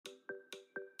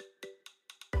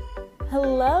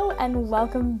Hello and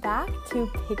welcome back to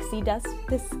Pixie Dust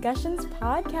Discussions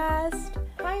Podcast.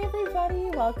 Hi everybody,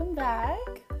 welcome back.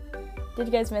 Did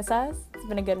you guys miss us? It's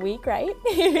been a good week, right?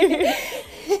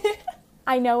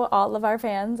 I know all of our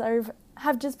fans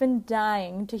have just been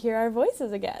dying to hear our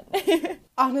voices again.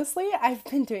 Honestly, I've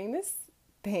been doing this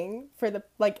thing for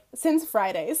since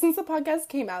Friday, since the podcast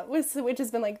came out, which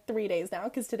has been 3 days now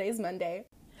because today's Monday.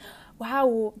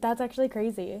 Wow, that's actually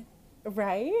crazy.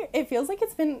 Right? It feels like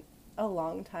it's been a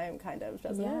long time, kind of,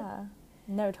 doesn't it? Yeah.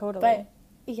 No, totally. But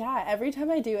yeah, every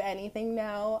time I do anything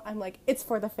now, I'm like, it's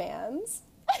for the fans.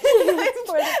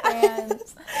 It's for the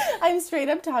fans. I'm straight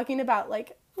up talking about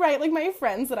my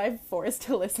friends that I've forced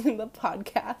to listen to the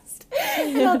podcast.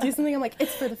 And I'll do something, I'm like,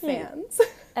 it's for the fans.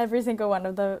 Every single one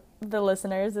of the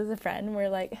listeners is a friend. We're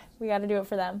like, we got to do it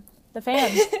for them. The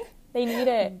fans. They need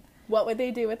it. What would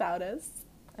they do without us?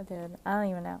 Dude, I don't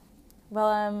even know.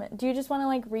 Well, do you just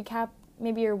want to recap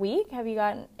maybe your week? Have you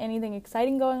got anything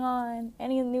exciting going on?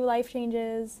 Any new life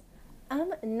changes?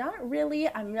 Not really.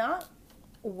 I'm not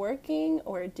working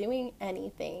or doing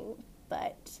anything,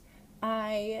 but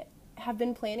I have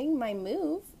been planning my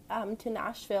move to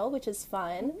Nashville, which is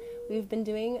fun. We've been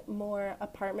doing more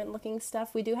apartment looking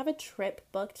stuff. We do have a trip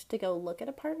booked to go look at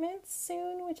apartments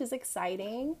soon, which is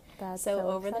exciting. That's so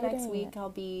over exciting. the next week, I'll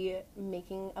be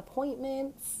making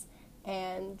appointments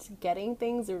and getting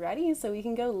things ready so we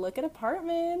can go look at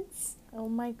apartments. Oh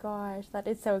my gosh, that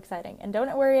is so exciting. And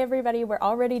don't worry, everybody, we're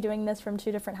already doing this from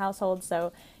 2 different households,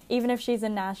 so even if she's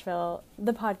in Nashville,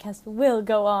 the podcast will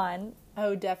go on.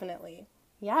 Oh, definitely.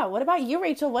 Yeah, what about you,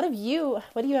 Rachel? What do you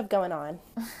have going on?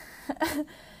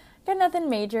 Got nothing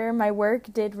major. My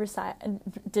work did decide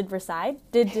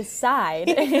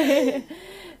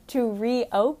to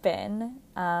reopen.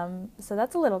 So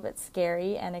that's a little bit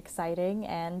scary and exciting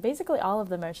and basically all of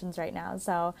the motions right now.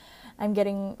 So I'm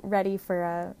getting ready for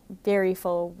a very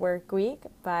full work week,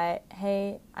 but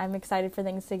hey, I'm excited for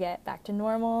things to get back to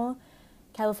normal.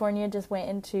 California just went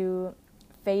into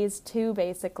phase 2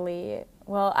 basically.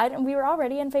 Well, we were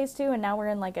already in phase 2 and now we're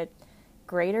in a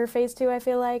greater phase 2, I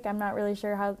feel like. I'm not really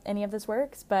sure how any of this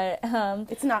works, but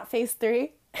it's not phase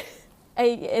 3.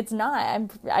 It's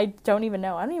not. I don't even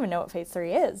know. I don't even know what phase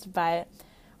 3 is, but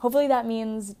hopefully that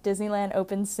means Disneyland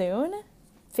opens soon.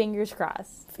 Fingers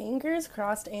crossed. Fingers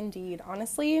crossed indeed.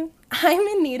 Honestly, I'm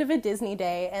in need of a Disney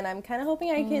day, and I'm kind of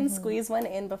hoping I can squeeze one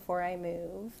in before I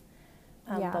move.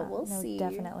 But we'll see.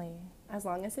 Definitely. As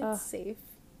long as it's safe.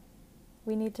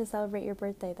 We need to celebrate your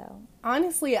birthday, though.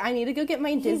 Honestly, I need to go get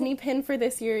my Disney pin for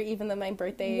this year, even though my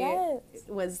birthday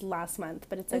was last month,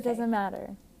 but it's okay. It doesn't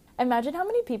matter. Imagine how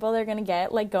many people they're going to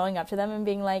get, going up to them and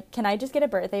being like, can I just get a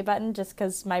birthday button just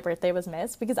because my birthday was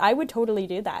missed? Because I would totally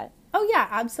do that. Oh, yeah,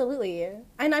 absolutely.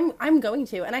 And I'm going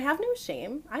to. And I have no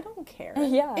shame. I don't care.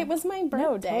 Yeah. It was my birthday,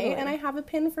 no, totally. And I have a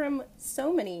pin from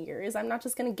so many years. I'm not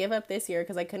just going to give up this year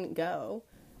because I couldn't go.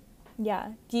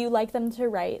 Yeah. Do you like them to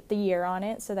write the year on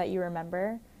it so that you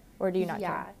remember? Or do you not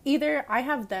care? Either I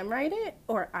have them write it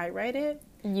or I write it.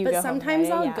 But sometimes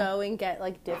I'll go and get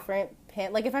different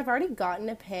pin. If I've already gotten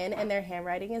a pin and their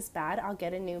handwriting is bad, I'll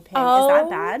get a new pin. Oh. Is that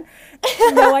bad?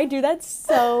 No, I do that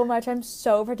so much. I'm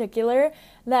so particular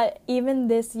that even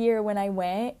this year when I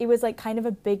went, it was kind of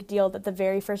a big deal that the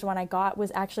very first one I got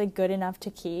was actually good enough to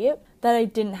keep, that I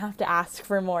didn't have to ask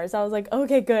for more. So I was like,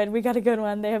 okay, good. We got a good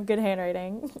one. They have good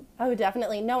handwriting. Oh,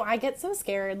 definitely. No, I get so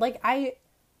scared.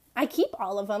 I keep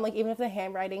all of them, even if the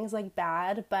handwriting's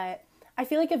bad, but I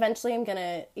feel eventually I'm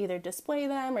gonna either display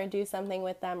them or do something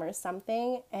with them or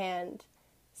something, and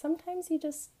sometimes you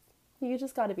just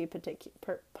gotta be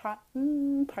particular.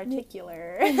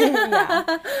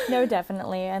 Yeah, no,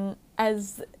 definitely. And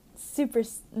as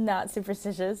superficial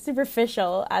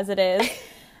as it is,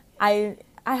 I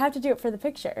have to do it for the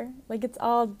picture. It's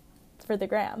all for the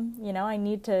gram, I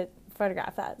need to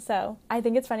photograph that. So I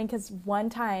think it's funny because one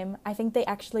time I think they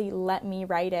actually let me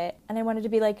write it and I wanted to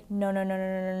be like, no,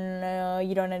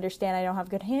 you don't understand, I don't have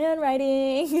good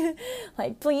handwriting.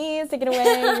 Please take it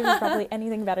away. Yours is probably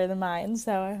anything better than mine.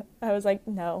 So I was like,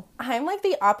 no. I'm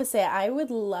the opposite. I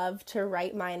would love to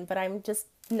write mine, but I'm just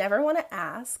never want to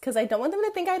ask because I don't want them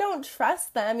to think I don't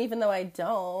trust them, even though I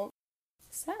don't.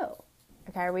 So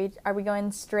okay, are we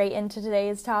going straight into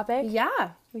today's topic?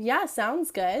 Yeah,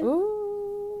 sounds good.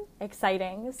 Ooh,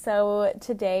 exciting. So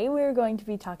today we're going to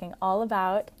be talking all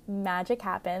about Magic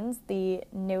Happens, the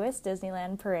newest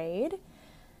Disneyland parade.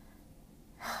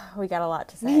 We got a lot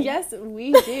to say. Yes,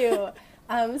 we do.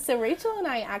 So Rachel and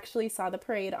I actually saw the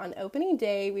parade on opening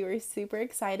day. We were super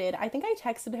excited. I think I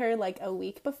texted her a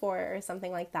week before or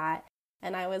something like that.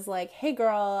 And I was like, hey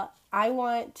girl, I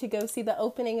want to go see the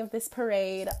opening of this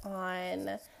parade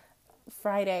on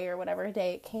Friday or whatever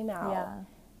day it came out.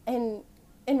 Yeah.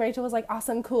 And Rachel was like,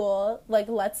 awesome, cool, like,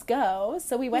 let's go.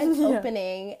 So we went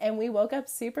opening, and we woke up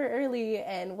super early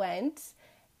and went,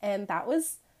 and that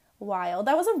was wild.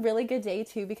 That was a really good day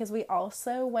too, because we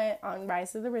also went on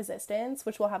Rise of the Resistance,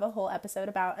 which we'll have a whole episode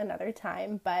about another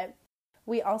time, but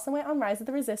we also went on Rise of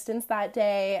the Resistance that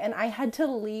day, and I had to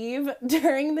leave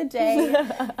during the day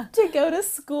to go to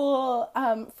school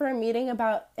for a meeting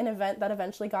about an event that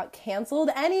eventually got canceled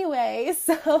anyway.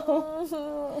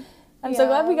 So I'm so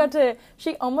glad we got to.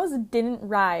 She almost didn't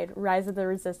ride Rise of the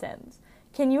Resistance.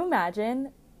 Can you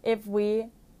imagine if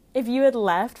you had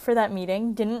left for that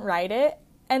meeting, didn't ride it,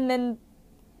 and then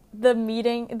the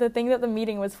thing that the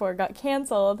meeting was for got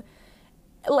canceled?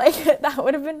 Like, that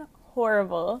would have been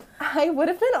horrible. I would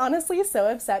have been honestly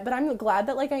so upset, but I'm glad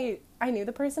that, like, I knew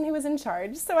the person who was in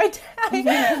charge, so I think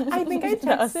I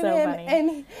texted him, funny.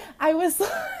 And I was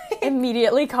like,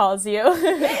 immediately calls you.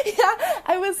 Yeah,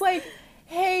 I was like,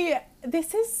 hey,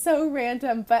 this is so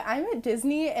random, but I'm at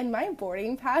Disney and my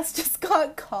boarding pass just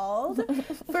got called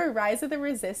for Rise of the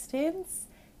Resistance.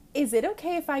 Is it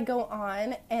okay if I go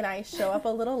on and I show up a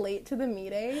little late to the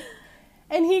meeting?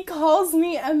 And he calls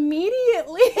me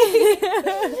immediately.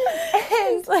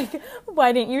 And like,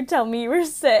 why didn't you tell me you were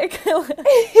sick? Yeah,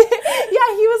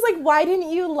 he was like, why didn't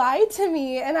you lie to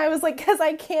me? And I was like, because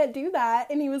I can't do that.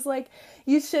 And he was like,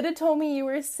 you should have told me you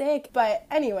were sick. But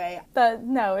anyway.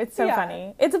 No, it's so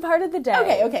funny. It's a part of the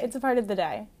day. Okay. It's a part of the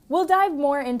day. We'll dive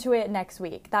more into it next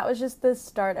week. That was just the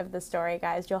start of the story,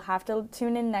 guys. You'll have to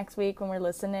tune in next week when we're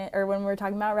listening, or when we're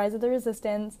talking about Rise of the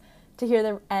Resistance, to hear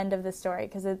the end of the story,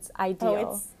 because it's ideal.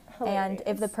 Oh, it's hilarious. And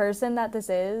if the person that this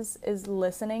is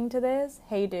listening to this,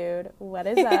 hey dude, what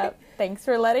is up? Thanks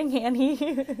for letting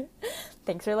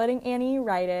Annie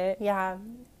write it. Yeah,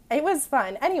 it was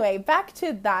fun. Anyway, back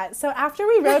to that. So after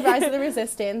we rode Rise of the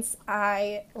Resistance,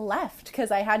 I left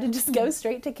because I had to just go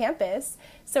straight to campus.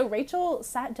 So Rachel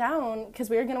sat down because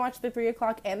we were going to watch the 3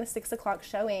 o'clock and the 6 o'clock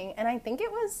showing, and I think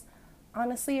it was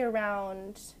honestly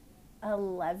around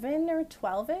 11 or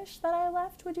 12-ish that I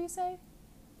left, would you say?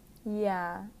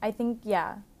 Yeah, I think,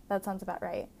 that sounds about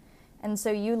right. And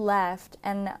so you left,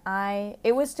 and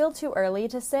it was still too early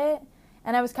to sit,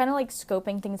 and I was kind of like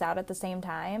scoping things out at the same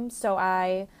time, so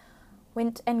I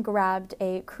went and grabbed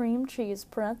a cream cheese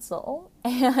pretzel,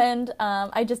 and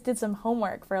I just did some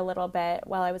homework for a little bit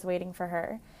while I was waiting for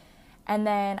her, and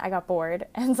then I got bored,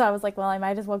 and so I was like, well, I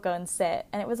might as well go and sit,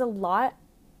 and it was a lot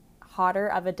hotter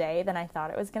of a day than I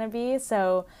thought it was going to be,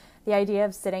 so the idea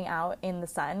of sitting out in the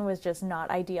sun was just not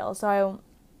ideal. So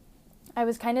I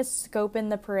was kind of scoping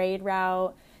the parade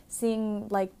route, seeing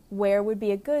like where would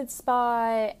be a good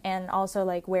spot, and also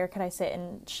like where could I sit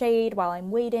in shade while I'm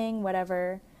waiting,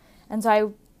 whatever. And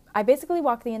so I basically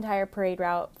walked the entire parade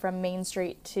route from Main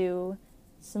Street to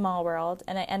Small World,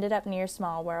 and I ended up near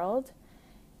Small World,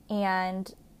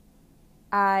 and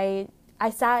I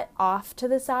sat off to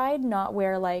the side, not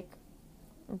where like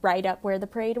right up where the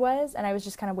parade was, and I was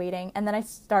just kind of waiting, and then I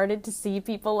started to see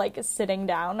people like sitting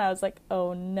down. I was like,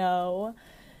 oh no.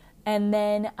 And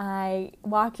then I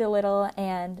walked a little,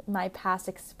 and my past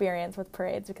experience with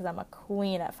parades, because I'm a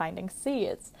queen at finding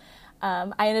seats,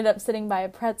 I ended up sitting by a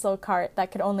pretzel cart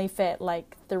that could only fit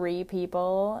like 3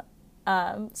 people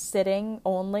sitting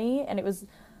only, and it was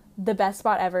the best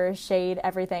spot ever, shade,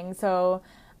 everything. So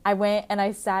I went and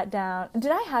I sat down.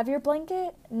 Did I have your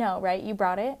blanket? No, right? You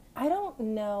brought it? I don't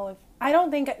know. I don't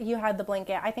think you had the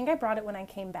blanket. I think I brought it when I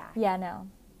came back. Yeah, no.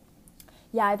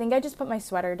 Yeah, I think I just put my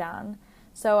sweater down.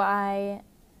 So I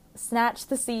snatched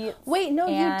the seats. Wait, no,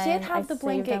 you did have the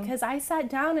blanket, because I sat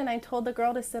down and I told the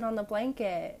girl to sit on the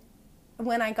blanket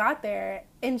when I got there.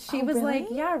 And she was really? like,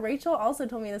 yeah, Rachel also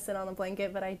told me to sit on the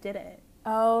blanket, but I didn't.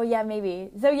 Oh, yeah,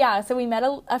 maybe. So we met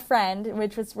a friend,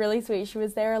 which was really sweet. She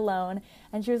was there alone,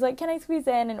 and she was like, can I squeeze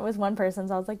in? And it was one person,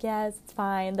 so I was like, yes, it's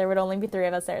fine. There would only be 3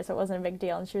 of us there, so it wasn't a big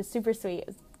deal. And she was super sweet. It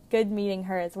was good meeting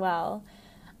her as well.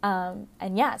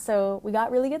 And yeah, so we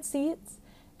got really good seats,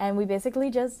 and we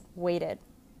basically just waited.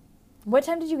 What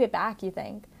time did you get back, you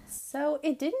think? So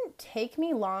it didn't take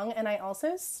me long, and I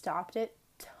also stopped at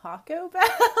Taco Bell.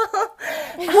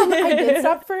 I did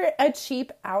stop for a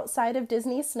cheap outside of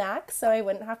Disney snack, so I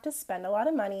wouldn't have to spend a lot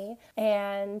of money.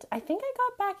 And I think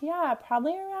I got back,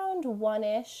 probably around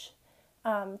 1-ish.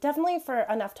 Definitely for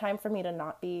enough time for me to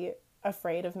not be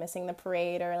afraid of missing the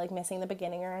parade or like missing the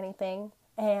beginning or anything.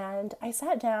 And I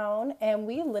sat down, and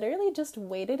we literally just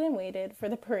waited and waited for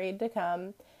the parade to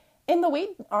come. And the wait,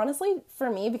 honestly, for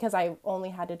me, because I only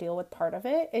had to deal with part of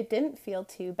it, it didn't feel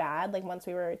too bad, like once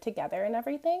we were together and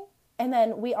everything. And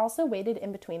then we also waited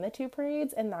in between the two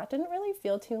parades, and that didn't really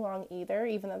feel too long either,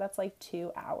 even though that's like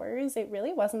 2 hours. It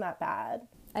really wasn't that bad.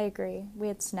 I agree. We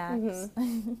had snacks.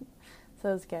 So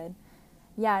it was good.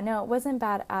 Yeah, no, it wasn't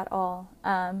bad at all.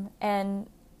 And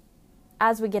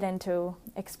as we get into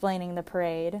explaining the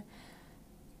parade,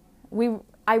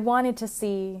 I wanted to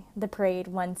see the parade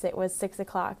once it was 6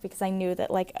 o'clock because I knew that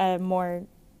like a more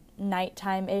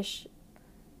nighttime-ish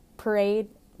parade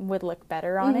would look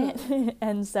better on it.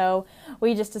 And so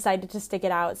we just decided to stick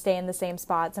it out, stay in the same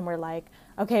spots, and we're like,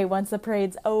 okay, once the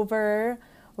parade's over,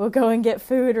 we'll go and get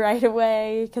food right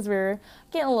away because we were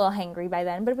getting a little hangry by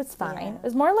then, but it was fine. Yeah. It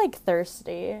was more like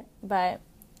thirsty, but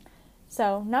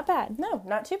so not bad. No,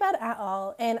 not too bad at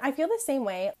all. And I feel the same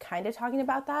way, kind of talking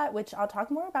about that, which I'll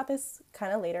talk more about this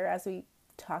kind of later as we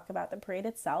talk about the parade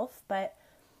itself. But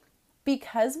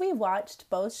because we watched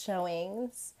both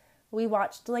showings, we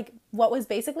watched like what was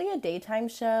basically a daytime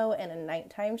show and a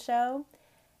nighttime show,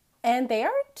 and they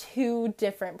are two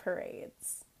different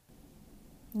parades.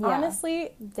 Yeah,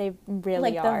 honestly, they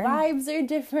really like are. the vibes are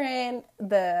different,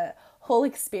 the whole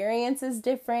experience is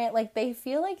different. Like they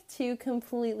feel like two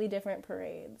completely different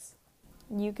parades.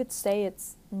 You could say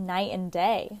it's night and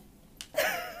day.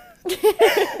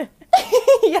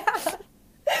 Yeah.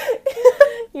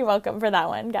 You're welcome for that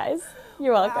one, guys.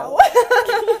 You're welcome. Wow.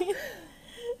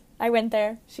 I went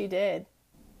there. She did.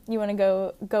 You want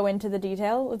to go into the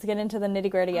detail? Let's get into the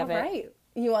nitty-gritty of it. All right.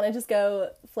 You want to just go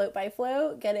float by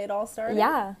float, get it all started?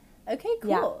 Yeah. Okay,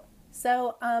 cool. Yeah.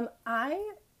 So,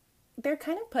 they're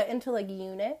kind of put into like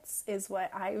units is what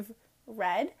I've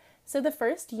read. So the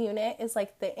first unit is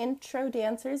like the intro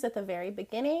dancers at the very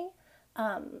beginning,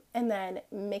 and then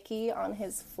Mickey on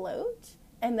his float,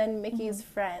 and then Mickey's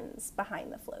friends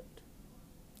behind the float.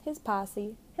 His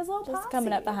posse. His little Just posse.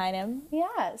 coming up behind him.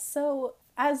 Yeah, so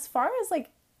as far as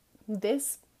like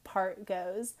this part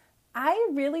goes, I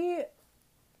liked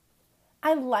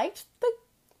the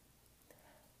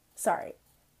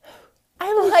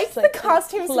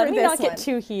costumes for this one. Let me not get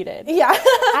too heated. Yeah.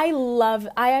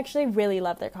 I actually really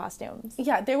love their costumes.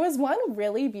 Yeah, there was one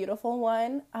really beautiful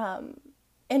one, and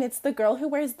it's the girl who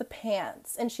wears the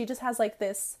pants, and she just has like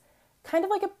this kind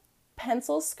of like a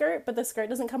pencil skirt, but the skirt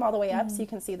doesn't come all the way up, so you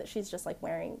can see that she's just like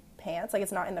wearing pants. Like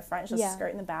it's not in the front, it's just a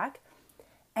skirt in the back.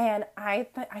 And I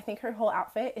think her whole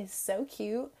outfit is so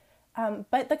cute.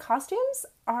 But the costumes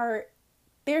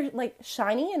they're like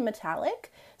shiny and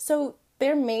metallic, so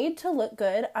they're made to look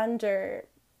good under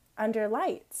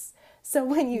lights. So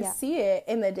when you see it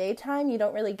in the daytime, you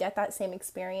don't really get that same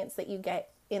experience that you get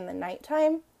in the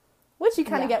nighttime, which you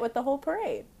kind of get with the whole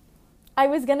parade. I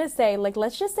was going to say, like,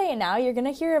 let's just say it now. You're going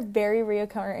to hear a very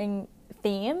reoccurring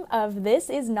theme of this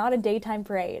is not a daytime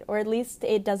parade, or at least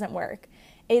it doesn't work.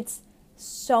 It's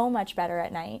so much better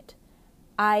at night.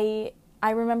 I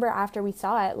remember after we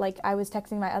saw it, like, I was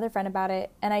texting my other friend about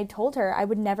it, and I told her I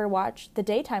would never watch the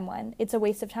daytime one. It's a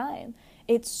waste of time.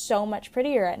 It's so much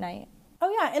prettier at night.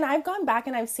 Oh, yeah, and I've gone back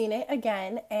and I've seen it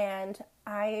again, and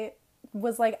I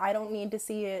was like, I don't need to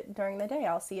see it during the day.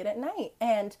 I'll see it at night.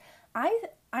 And I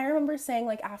remember saying,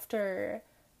 like, after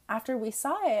we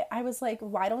saw it, I was like,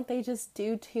 why don't they just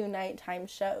do 2 nighttime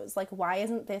shows? Like, why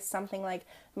isn't this something like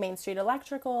Main Street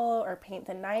Electrical or Paint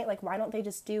the Night? Like, why don't they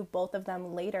just do both of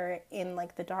them later in,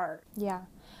 like, the dark? Yeah.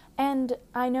 And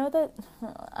I know that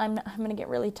I'm going to get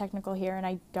really technical here, and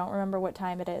I don't remember what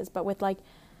time it is, but with, like,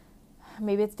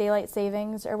 maybe it's daylight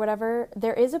savings or whatever,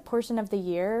 there is a portion of the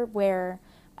year where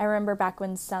I remember back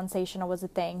when Soundsational was a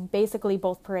thing, basically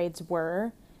both parades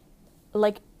were,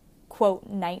 like, quote,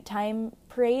 nighttime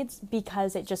parades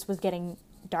because it just was getting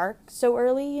dark so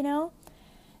early, you know?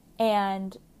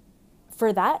 And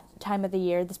for that time of the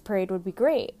year, this parade would be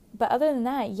great. But other than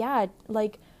that, yeah,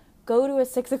 like, go to a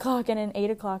 6 o'clock and an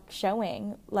 8 o'clock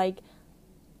showing. Like,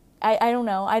 I don't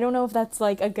know. I don't know if that's,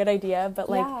 like, a good idea, but,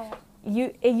 like,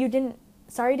 you didn't,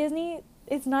 sorry, Disney,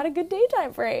 it's not a good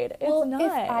daytime parade. It's not.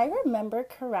 If I remember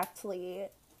correctly,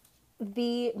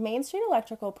 the Main Street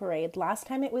Electrical Parade, last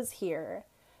time it was here,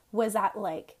 was at,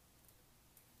 like,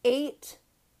 8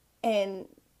 and,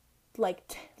 like,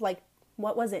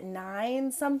 what was it,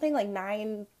 9 something? Like,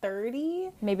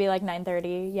 9:30? Maybe, like,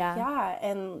 9:30, yeah. Yeah,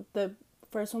 and the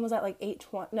first one was at, like,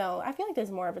 8:20. No, I feel like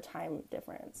there's more of a time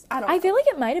difference. I don't know. I feel like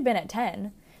it might have been at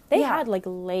 10. They had, like,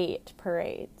 late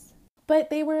parades. But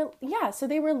they were, so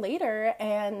they were later,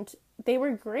 and they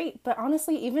were great. But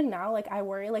honestly, even now, like, I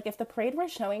worry, like, if the parade were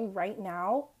showing right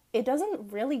now, it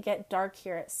doesn't really get dark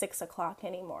here at 6 o'clock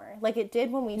anymore. Like it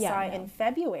did when we saw it in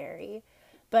February.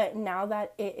 But now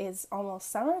that it is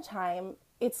almost summertime,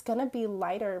 it's going to be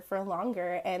lighter for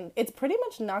longer. And it's pretty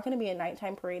much not going to be a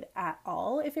nighttime parade at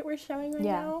all if it were showing right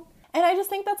now. And I just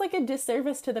think that's like a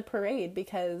disservice to the parade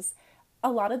because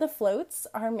a lot of the floats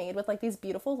are made with like these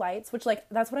beautiful lights, which like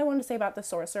that's what I wanted to say about the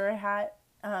sorcerer hat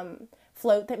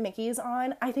float that Mickey's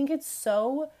on. I think it's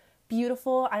so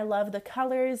beautiful. I love the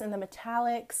colors and the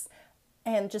metallics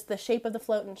and just the shape of the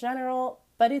float in general,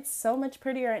 but it's so much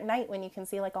prettier at night when you can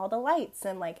see like all the lights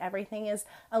and like everything is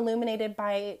illuminated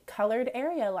by colored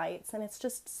area lights, and it's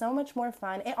just so much more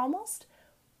fun. It almost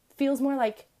feels more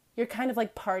like you're kind of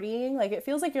like partying. Like it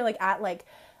feels like you're like at like,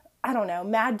 I don't know,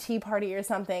 Mad Tea Party or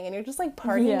something, and you're just like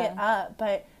partying it up,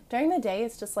 but during the day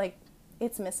it's just like,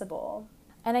 it's missable.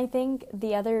 And I think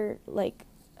the other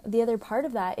part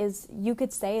of that is you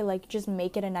could say like just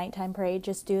make it a nighttime parade,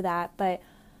 just do that, but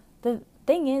the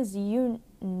thing is you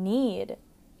need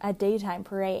a daytime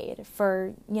parade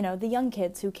for, you know, the young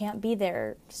kids who can't be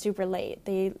there super late.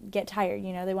 They get tired,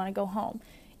 you know, they want to go home.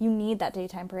 You need that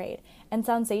daytime parade. And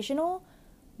Soundsational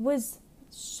was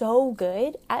so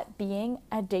good at being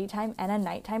a daytime and a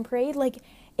nighttime parade. Like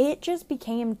it just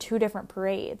became two different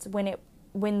parades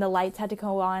when the lights had to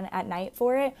go on at night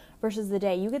for it versus the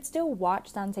day. You could still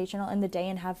watch Soundsational in the day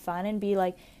and have fun and be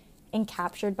like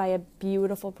encaptured by a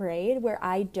beautiful parade, where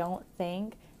I don't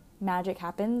think Magic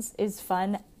Happens is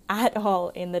fun at all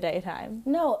in the daytime.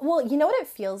 No, well, you know what it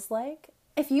feels like?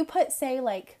 If you put, say,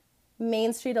 like,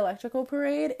 Main Street Electrical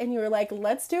Parade, and you were like,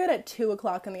 let's do it at 2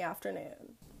 o'clock in the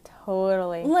afternoon.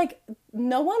 Totally. Like,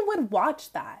 no one would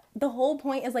watch that. The whole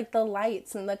point is, like, the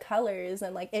lights and the colors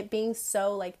and, like, it being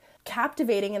so, like,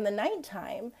 captivating in the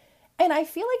nighttime. And I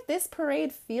feel like this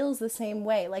parade feels the same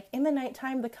way. Like, in the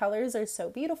nighttime, the colors are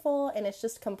so beautiful, and it's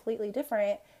just completely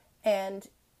different, and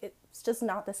it's just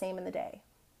not the same in the day.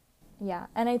 Yeah,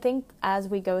 and I think as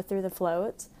we go through the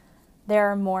floats, there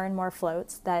are more and more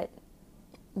floats that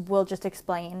we'll just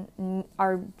explain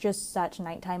are just such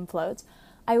nighttime floats.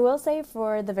 I will say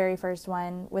for the very first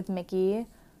one with Mickey,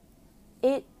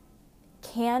 it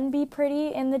can be pretty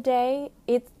in the day.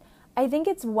 I think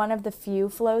it's one of the few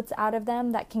floats out of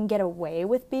them that can get away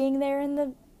with being there in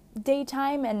the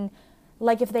daytime, and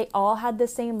like if they all had the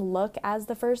same look as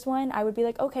the first one, I would be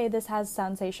like, okay, this has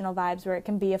Soundsational vibes where it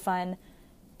can be a fun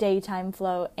daytime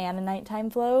float and a nighttime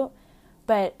float.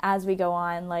 But as we go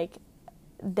on, like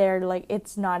they're like,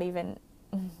 it's not even,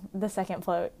 the second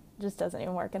float just doesn't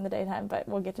even work in the daytime, but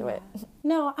we'll get to it.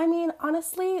 No, I mean,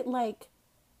 honestly, like,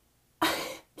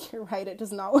 you're right, it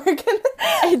does not work in the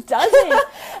It doesn't.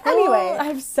 Anyway, I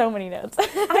have so many notes.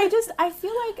 I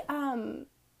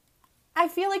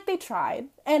feel like they tried,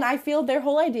 and I feel their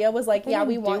whole idea was like, They yeah,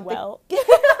 we didn't want do well. we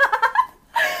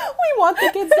want the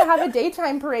kids to have a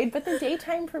daytime parade, but the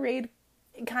daytime parade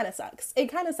kind of sucks. It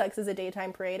kind of sucks as a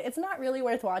daytime parade. It's not really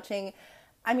worth watching.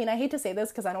 I mean, I hate to say this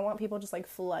because I don't want people just like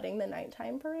flooding the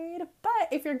nighttime parade, but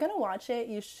if you're gonna watch it,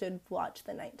 you should watch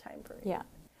the nighttime parade. Yeah.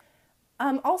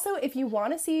 Also, if you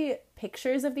want to see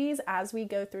pictures of these as we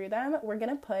go through them, we're going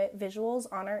to put visuals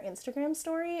on our Instagram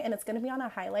story, and it's going to be on a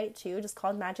highlight too, just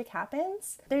called Magic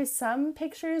Happens. There's some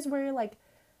pictures where like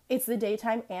it's the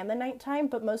daytime and the nighttime,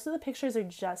 but most of the pictures are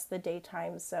just the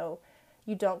daytime, so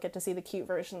you don't get to see the cute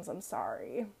versions. I'm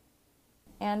sorry.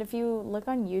 And if you look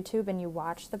on YouTube and you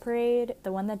watch the parade,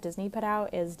 the one that Disney put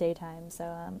out is daytime.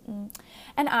 So,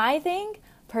 and I think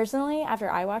personally, after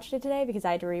I watched it today, because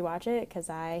I had to rewatch it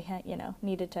because I,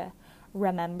 needed to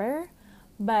remember,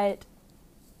 but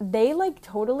they like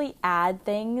totally add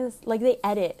things, like they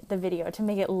edit the video to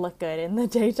make it look good in the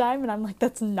daytime, and I'm like,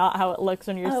 that's not how it looks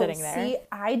when you're sitting there. See,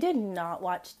 I did not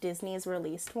watch Disney's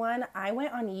released one. I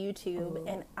went on YouTube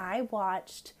and I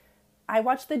watched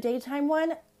the daytime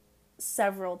one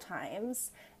several times,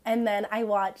 and then I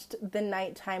watched the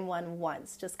nighttime one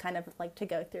once, just kind of like to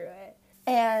go through it.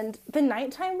 And the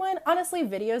nighttime one, honestly,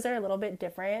 videos are a little bit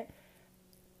different,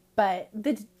 but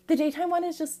the daytime one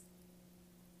is just,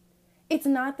 it's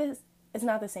not the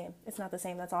same. It's not the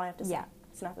same. That's all I have to say. Yeah.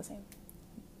 It's not the same.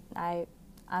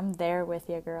 I'm there with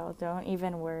you, girl. Don't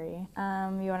even worry. You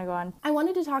want to go on? I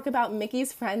wanted to talk about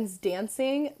Mickey's friends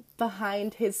dancing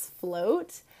behind his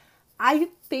float. I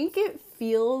think it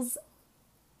feels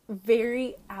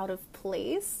very out of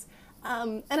place.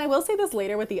 And I will say this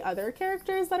later with the other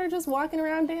characters that are just walking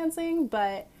around dancing,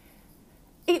 but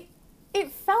it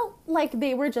felt like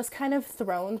they were just kind of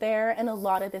thrown there, and a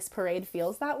lot of this parade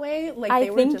feels that way. Like they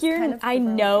were just kind of I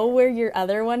know where your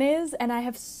other one is, and I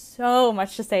have so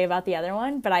much to say about the other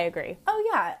one, but I agree.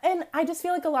 Oh yeah, and I just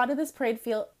feel like a lot of this parade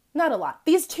not a lot.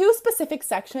 These two specific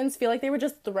sections feel like they were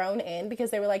just thrown in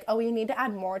because they were like, oh, we need to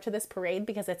add more to this parade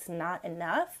because it's not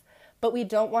enough. But we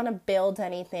don't want to build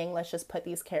anything. Let's just put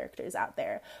these characters out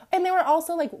there. And they were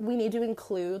also like, we need to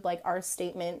include like our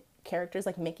statement characters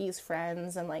like Mickey's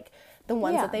friends and like the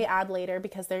ones that they add later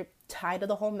because they're tied to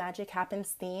the whole Magic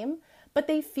Happens theme, but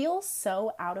they feel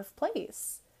so out of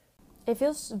place. It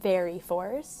feels very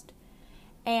forced.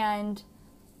 And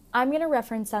I'm going to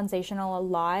reference Sensational a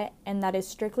lot, and that is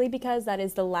strictly because that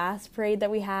is the last parade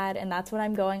that we had, and that's what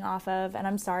I'm going off of. And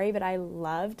I'm sorry, but I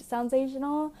loved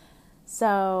Sensational.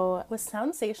 So... Was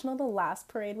Sensational the last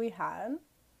parade we had?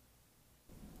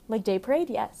 Like Day Parade?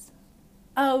 Yes.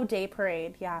 Oh, Day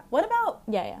Parade, yeah. What about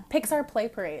Pixar Play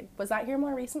Parade? Was that here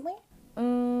more recently?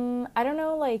 I don't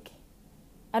know, like...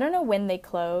 I don't know when they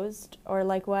closed or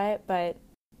like what, but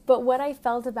what I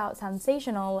felt about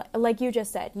Sensational, like you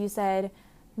just said, you said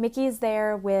Mickey's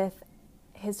there with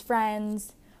his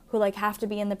friends who like have to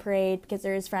be in the parade because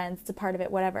they're his friends, it's a part of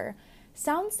it, whatever.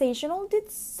 Sensational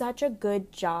did such a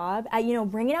good job at, you know,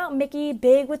 bringing out Mickey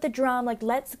big with the drum, like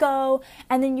let's go,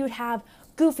 and then you'd have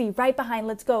Goofy right behind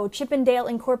let's go. Chip and Dale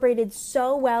incorporated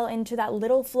so well into that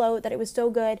little float that it was so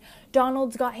good.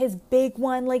 Donald's got his big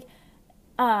one, like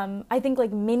I think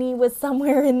like Minnie was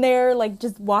somewhere in there, like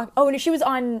just oh, and she was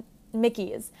on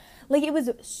Mickey's. Like it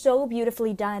was so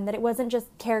beautifully done that it wasn't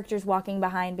just characters walking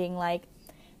behind being like,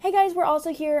 hey guys, we're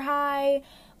also here, hi.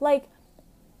 Like,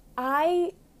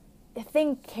 I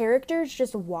think characters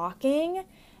just walking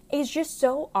is just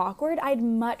so awkward. I'd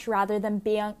much rather them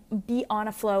be on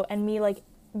a float and me like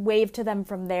wave to them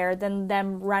from there than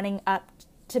them running up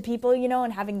to people, you know,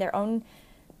 and having their own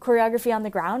choreography on the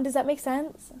ground. Does that make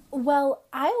sense? Well,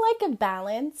 I like a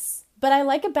balance, but I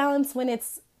like a balance when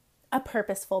it's a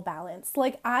purposeful balance.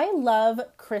 Like, I love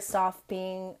Kristoff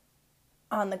being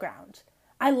on the ground.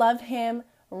 I love him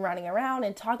running around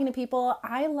and talking to people.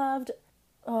 I loved,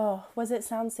 was it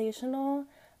Sensational?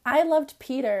 I loved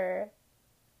Peter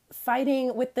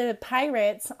fighting with the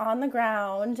pirates on the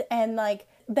ground, and like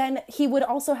then he would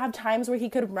also have times where he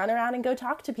could run around and go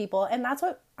talk to people, and that's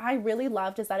what I really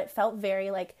loved, is that it felt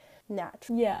very like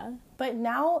natural. Yeah. But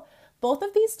now both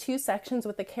of these two sections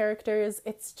with the characters,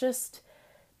 it's just,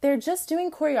 they're just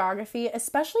doing choreography,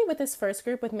 especially with this first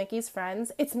group with Mickey's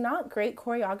friends. It's not great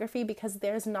choreography because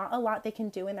there's not a lot they can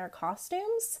do in their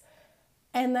costumes.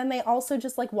 And then they also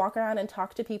just like walk around and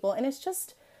talk to people, and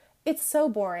it's so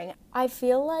boring. I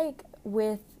feel like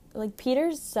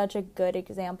Peter's such a good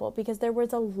example because there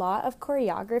was a lot of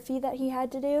choreography that he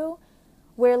had to do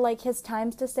where like his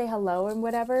times to say hello and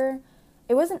whatever,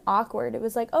 it wasn't awkward. It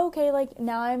was like, okay, like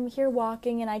now I'm here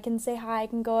walking and I can say hi, I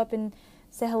can go up and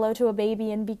say hello to a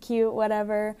baby and be cute,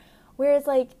 whatever. Whereas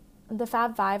like the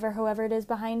Fab Five or whoever it is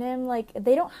behind him, like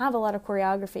they don't have a lot of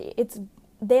choreography.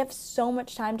 They have so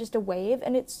much time just to wave,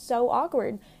 and it's so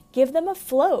awkward. Give them a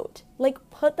float. Like,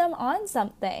 put them on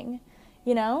something,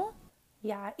 you know?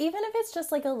 Yeah, even if it's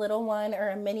just like a little one or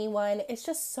a mini one, it's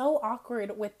just so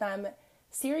awkward with them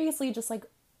seriously just like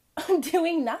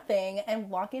doing nothing and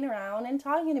walking around and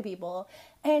talking to people.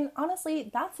 And honestly,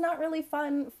 that's not really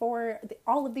fun for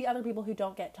all of the other people who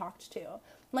don't get talked to.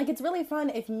 Like, it's really fun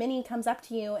if Minnie comes up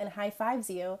to you and high-fives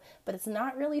you, but it's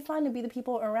not really fun to be the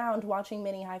people around watching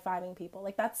Minnie high-fiving people.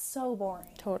 Like, that's so boring.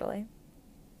 Totally.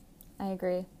 I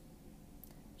agree.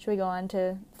 Should we go on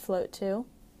to Float 2?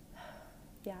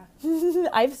 Yeah.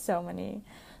 I have so many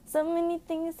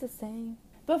things to say.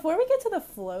 Before we get to the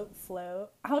float,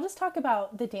 I'll just talk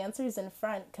about the dancers in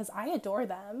front, because I adore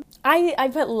them. I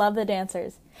love the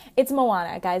dancers. It's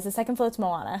Moana, guys. The second float's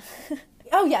Moana.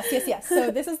 Oh, yes. So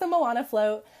this is the Moana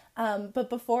float. But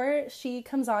before she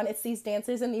comes on, it's these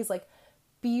dancers in these, like,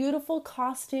 beautiful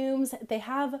costumes. They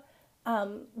have,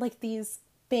 like, these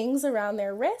things around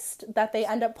their wrist that they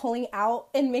end up pulling out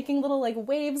and making little, like,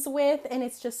 waves with. And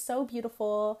it's just so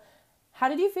beautiful. How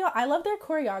did you feel? I love their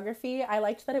choreography. I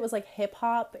liked that it was, like,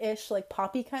 hip-hop-ish, like,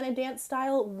 poppy kind of dance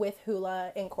style with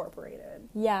hula incorporated.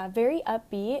 Yeah, very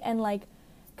upbeat. And, like,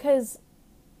 because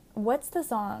what's the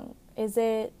song? Is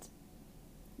it...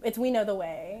 It's We Know the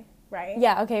Way, right?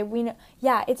 Yeah, okay, We Know...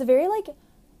 Yeah, it's a very, like,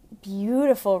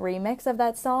 beautiful remix of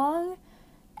that song.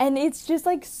 And it's just,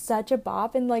 like, such a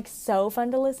bop and, like, so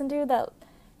fun to listen to that...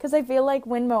 Because I feel like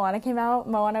when Moana came out,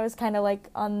 Moana was kind of, like,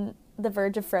 on the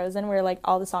verge of Frozen, where, like,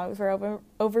 all the songs were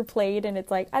overplayed, and it's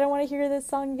like, I don't want to hear this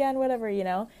song again, whatever, you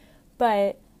know?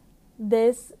 But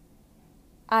this...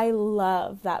 I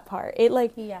love that part. It,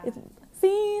 like... Yeah.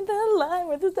 See the line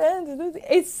with the dance.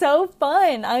 It's so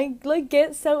fun. I like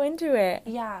get so into it.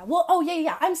 Yeah. Well,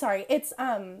 yeah. I'm sorry. It's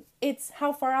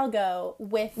How Far I'll Go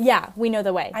with We Know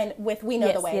the Way. With We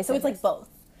Know the Way. So it's like both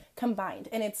combined,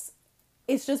 and it's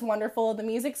just wonderful. The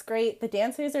music's great. The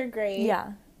dancers are great.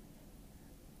 Yeah.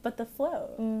 But the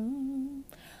float.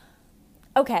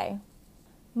 Okay.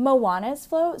 Moana's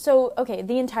float. So, okay,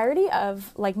 the entirety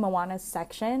of like Moana's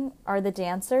section are the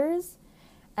dancers.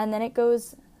 and then it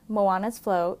goes Moana's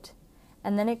float,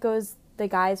 and then it goes the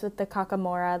guys with the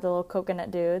kakamora, the little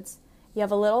coconut dudes. You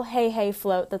have a little hey hey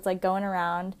float that's like going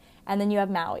around, and then you have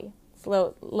Maui.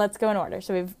 So let's go in order.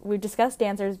 So we've discussed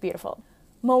dancers, beautiful.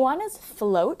 Moana's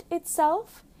float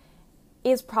itself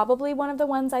is probably one of the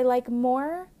ones I like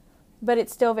more, but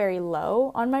it's still very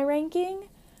low on my ranking.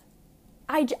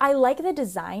 I like the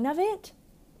design of it,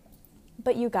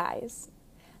 but you guys,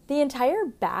 the entire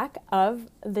back of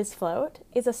this float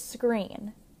is a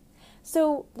screen.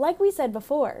 So, like we said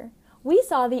before, we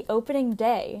saw the opening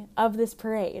day of this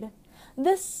parade.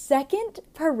 The second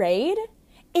parade,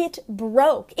 it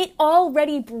broke. It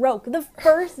already broke. The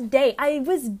first day, I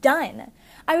was done.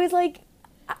 I was like,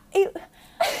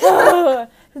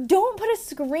 don't put a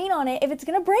screen on it if it's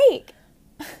going to break.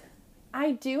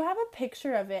 I do have a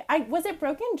picture of it. Was it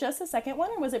broken just the second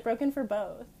one, or was it broken for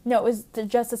both? No, it was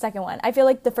just the second one. I feel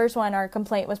like the first one, our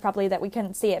complaint was probably that we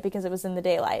couldn't see it because it was in the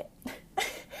daylight.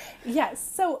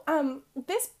 Yes. So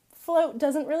this float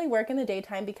doesn't really work in the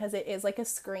daytime because it is like a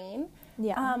screen.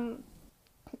 Yeah.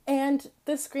 And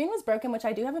the screen was broken, which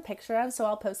I do have a picture of, so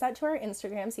I'll post that to our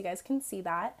Instagram so you guys can see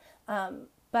that.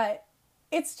 But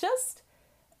it's just,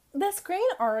 the screen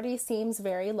already seems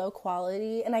very low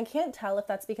quality, and I can't tell if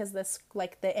that's because this,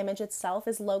 like, the image itself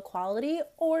is low quality,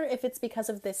 or if it's because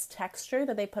of this texture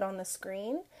that they put on the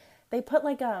screen. They put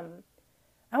like I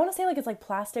want to say like it's like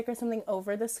plastic or something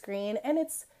over the screen, and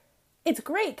it's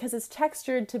great because it's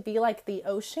textured to be like the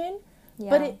ocean,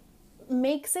 but it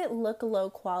makes it look low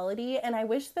quality, and I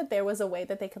wish that there was a way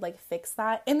that they could like fix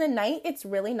that. In the night, it's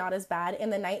really not as bad. In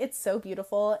the night, it's so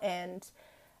beautiful, and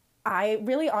I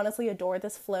really honestly adore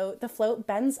this float. The float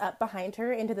bends up behind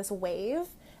her into this wave,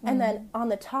 and then on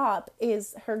the top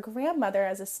is her grandmother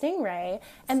as a stingray,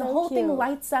 and so the whole thing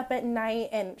lights up at night,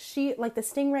 and she, like, the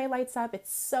stingray lights up.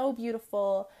 It's so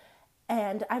beautiful,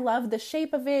 and I love the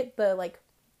shape of it,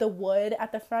 the wood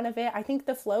at the front of it. I think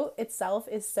the float itself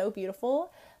is so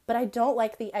beautiful, but I don't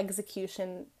like the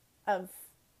execution of,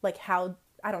 like, how,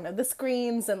 I don't know, the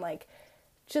screens and, like,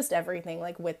 just everything,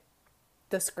 like, with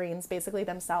the screens basically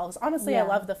themselves. Honestly, I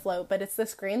love the float, but it's the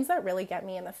screens that really get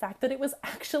me, and the fact that it was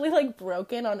actually like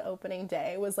broken on opening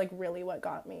day was like really what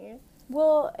got me.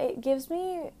 Well, it gives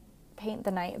me Paint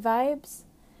the Night vibes,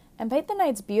 and Paint the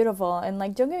Night's beautiful, and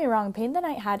like, don't get me wrong, Paint the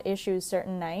Night had issues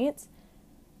certain nights,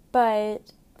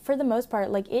 but for the most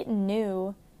part, like, it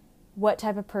knew what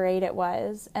type of parade it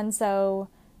was, and so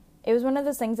it was one of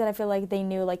those things that I feel like they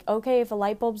knew, like, okay, if a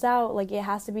light bulb's out, like, it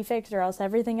has to be fixed or else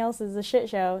everything else is a shit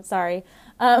show. Sorry.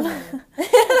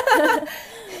 Bleep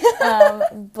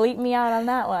me out on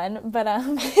that one. But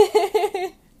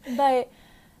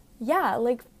yeah,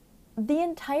 like, the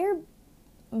entire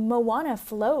Moana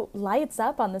float lights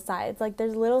up on the sides. Like,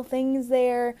 there's little things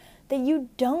there that you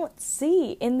don't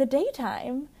see in the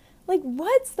daytime. Like,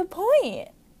 what's the point?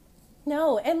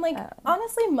 No, and, like,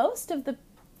 honestly, most of the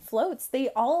floats, they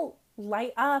all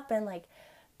light up, and like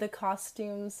the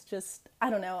costumes just, I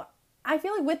don't know, I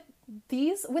feel like with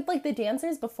like the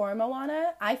dancers before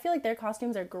Moana, I feel like their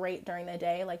costumes are great during the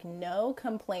day, like no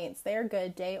complaints, they're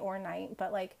good day or night.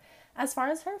 But like as far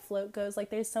as her float goes, like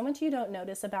there's so much you don't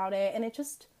notice about it, and it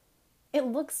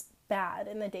looks bad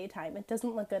in the daytime. It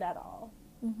doesn't look good at all.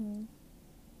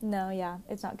 No, yeah,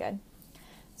 it's not good.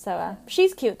 So,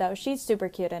 she's cute, though. She's super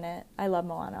cute in it. I love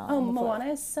Moana. Oh, Moana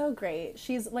is so great.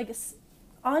 She's, like,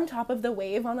 on top of the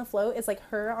wave on the float is, like,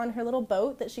 her on her little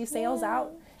boat that she sails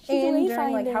out in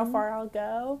during, like, How Far I'll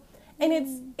Go.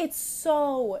 And it's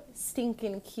so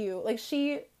stinking cute. Like,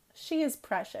 she is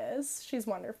precious. She's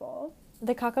wonderful.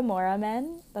 The Kakamora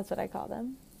men, that's what I call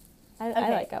them. I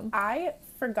like them. I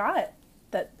forgot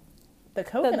that the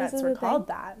coconuts were called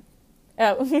that.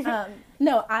 Oh.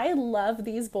 No, I love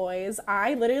these boys.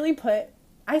 I literally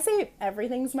I say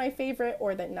everything's my favorite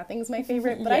or that nothing's my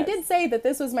favorite, but yes. I did say that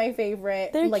this was my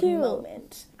favorite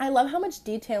moment. I love how much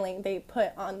detailing they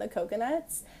put on the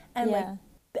coconuts, and like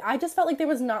I just felt like there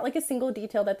was not like a single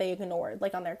detail that they ignored,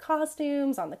 like on their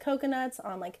costumes, on the coconuts,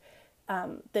 on like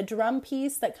the drum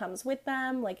piece that comes with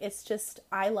them. Like, it's just,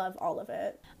 I love all of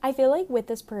it. I feel like with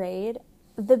this parade,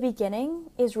 the beginning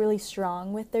is really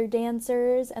strong with their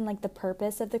dancers and like the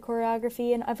purpose of the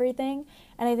choreography and everything,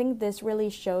 and I think this really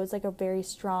shows like a very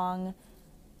strong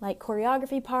like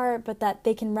choreography part, but that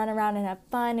they can run around and have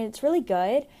fun, and it's really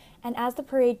good. And as the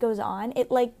parade goes on, it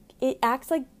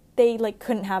acts like they like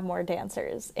couldn't have more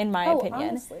dancers, in my opinion.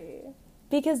 Honestly,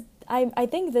 because I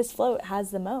think this float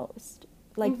has the most,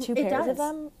 like, two pairs of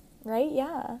them, right?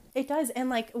 Yeah, it does. And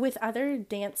like with other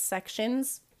dance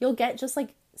sections, you'll get just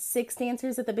like 6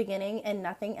 dancers at the beginning and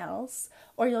nothing else,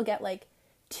 or you'll get like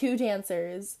two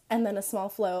dancers and then a small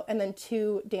float, and then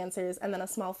two dancers and then a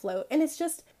small float. And it's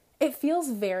just, it feels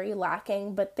very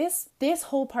lacking. But this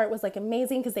whole part was like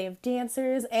amazing because they have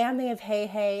dancers and they have Hey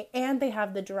Hey and they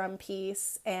have the drum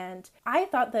piece. And I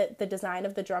thought that the design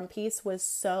of the drum piece was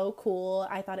so cool.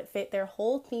 I thought it fit their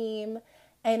whole theme.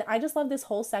 And I just love this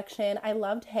whole section. I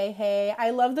loved Hey Hey. I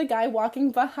love the guy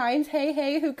walking behind Hey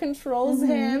Hey who controls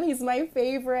him. He's my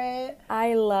favorite.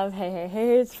 I love Hey Hey.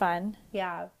 Hey Hey's fun.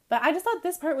 Yeah. But I just thought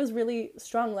this part was really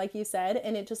strong, like you said,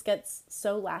 and it just gets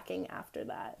so lacking after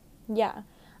that. Yeah.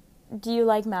 Do you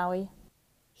like Maui?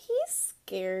 He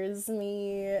scares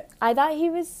me. I thought he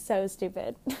was so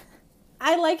stupid.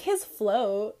 I like his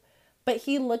float, but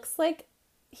he looks like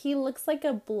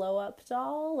a blow-up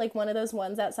doll, like one of those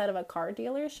ones outside of a car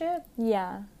dealership.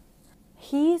 Yeah.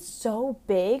 He's so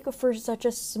big for such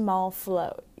a small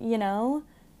float, you know?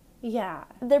 Yeah.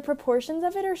 The proportions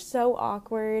of it are so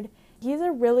awkward. He's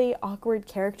a really awkward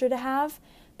character to have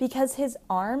because his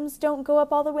arms don't go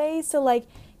up all the way, so like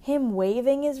him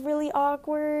waving is really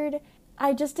awkward.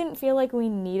 I just didn't feel like we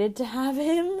needed to have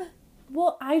him.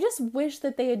 Well, I just wish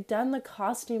that they had done the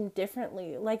costume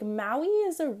differently. Like, Maui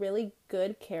is a really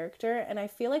good character, and I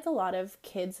feel like a lot of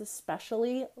kids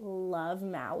especially love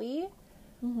Maui.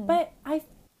 But I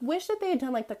wish that they had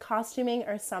done, like, the costuming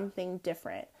or something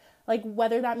different. Like,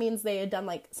 whether that means they had done,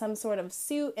 like, some sort of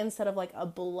suit instead of, like, a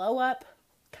blow-up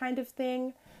kind of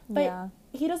thing. But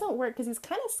he doesn't work because he's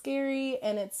kind of scary,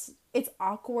 and it's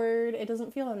awkward. It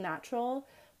doesn't feel natural.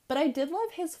 But I did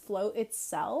love his float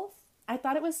itself. I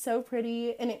thought it was so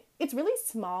pretty, and it's really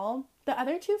small. The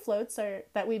other two floats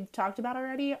that we've talked about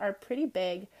already are pretty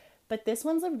big, but this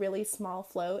one's a really small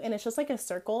float, and it's just like a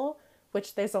circle,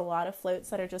 which there's a lot of floats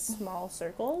that are just small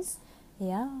circles.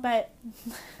 Yeah. But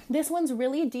this one's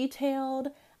really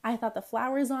detailed. I thought the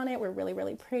flowers on it were really,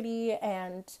 really pretty,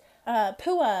 and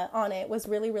Pua on it was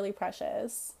really, really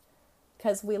precious,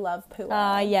 because we love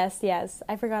Pua. Yes.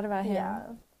 I forgot about him. Yeah.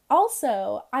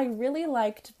 Also, I really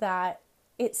liked that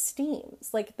it steams.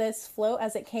 Like, this float,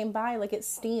 as it came by, like, it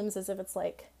steams as if it's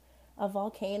like a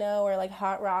volcano or like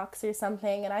hot rocks or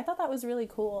something, and I thought that was really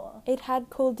cool. It had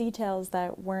cool details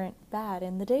that weren't bad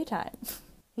in the daytime.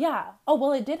 Yeah. Oh,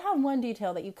 well, it did have one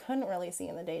detail that you couldn't really see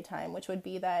in the daytime, which would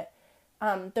be that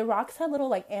the rocks had little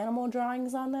like animal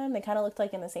drawings on them. They kind of looked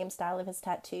like in the same style of his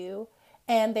tattoo,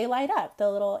 and they light up. The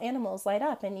little animals light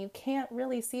up, and you can't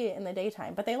really see it in the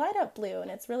daytime, but they light up blue, and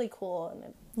it's really cool.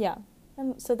 And Yeah.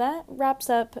 So that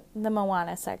wraps up the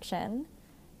Moana section.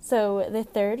 So the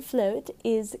third float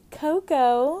is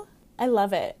Coco. I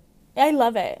love it.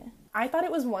 I thought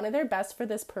it was one of their best for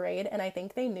this parade, and I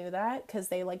think they knew that because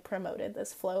they like promoted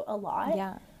this float a lot.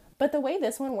 Yeah. But the way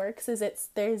this one works is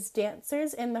there's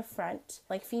dancers in the front,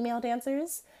 like female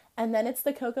dancers, and then it's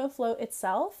the Coco float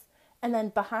itself, and then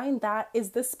behind that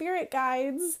is the spirit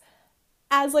guides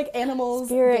as like animals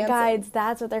Spirit dancing. guides,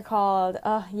 that's what they're called.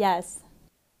 Oh, yes.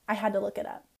 I had to look it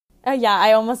up. Oh, yeah,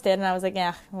 I almost did, and I was like,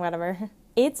 yeah, whatever.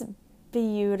 It's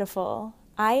beautiful.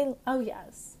 Oh,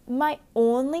 yes. My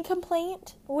only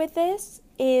complaint with this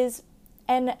is,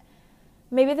 and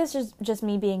maybe this is just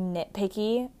me being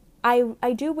nitpicky,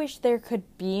 I do wish there could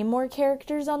be more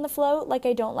characters on the float. Like,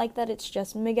 I don't like that it's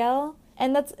just Miguel.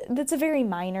 And that's a very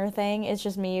minor thing. It's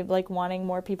just me, like, wanting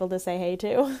more people to say hey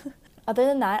to. Other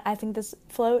than that, I think this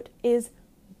float is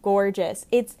gorgeous.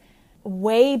 It's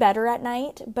way better at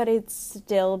night, but it's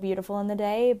still beautiful in the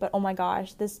day. But oh my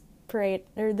gosh, this parade,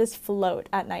 or this float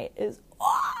at night is,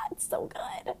 it's so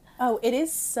good. Oh, it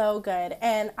is so good.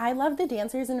 And I love the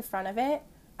dancers in front of it.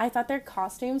 I thought their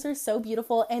costumes are so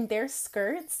beautiful, and their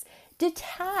skirts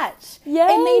detach.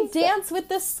 Yes. And they dance with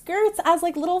the skirts as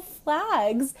like little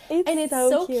flags. It's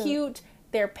so cute.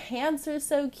 Their pants are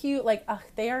so cute. Like,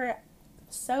 they are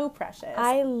so precious.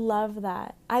 I love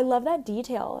that. I love that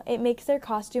detail. It makes their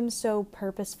costumes so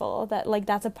purposeful that, like,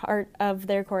 that's a part of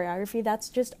their choreography. That's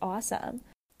just awesome.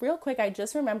 Real quick, I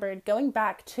just remembered going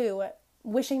back to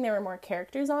wishing there were more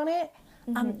characters on it.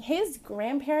 His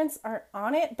grandparents are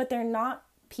on it, but they're not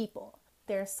people.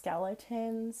 They're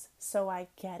skeletons, so I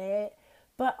get it.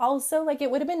 But also, like, it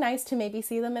would have been nice to maybe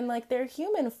see them in, like, their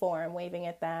human form waving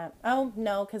at them. Oh,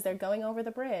 no, because they're going over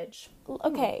the bridge.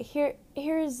 Okay,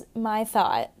 here's my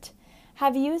thought.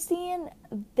 Have you seen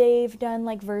they've done,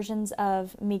 like, versions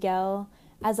of Miguel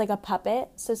as, like, a puppet?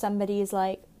 So somebody's,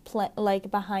 like,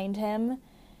 behind him,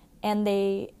 and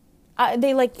they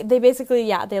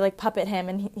basically puppet him,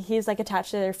 and he's, like,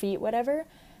 attached to their feet, whatever.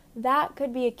 That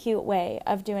could be a cute way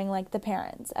of doing, like, the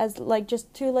parents as, like,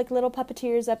 just two, like, little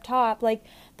puppeteers up top, like,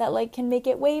 that, like, can make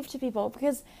it wave to people,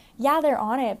 because, yeah, they're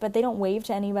on it, but they don't wave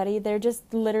to anybody. They're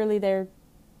just literally, they're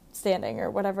standing or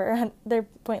whatever, and they're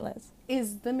pointless.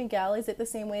 Is the Miguel, is it the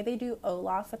same way they do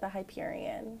Olaf with the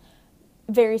Hyperion?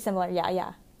 Very similar.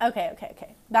 Yeah.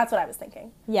 Okay. That's what I was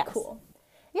thinking. Yes. Cool.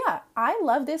 Yeah, I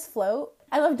love this float.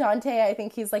 I love Dante. I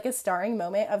think he's like a starring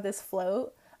moment of this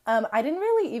float. I didn't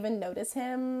really even notice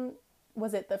him.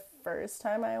 Was it the first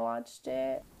time I watched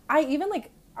it?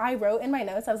 I wrote in my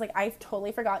notes, I was like, I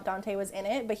totally forgot Dante was in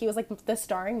it, but he was like the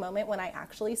starring moment when I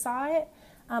actually saw it.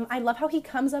 I love how he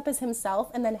comes up as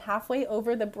himself, and then halfway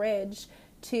over the bridge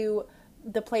to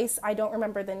the place I don't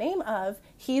remember the name of,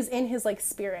 he's in his like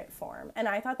spirit form. And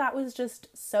I thought that was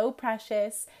just so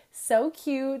precious, so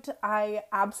cute. I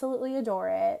absolutely adore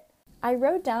it. I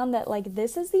wrote down that like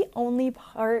this is the only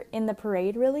part in the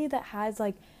parade really that has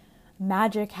like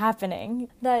magic happening.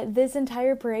 That this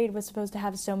entire parade was supposed to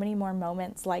have so many more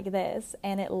moments like this,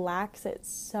 and it lacks it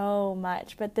so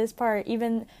much. But this part,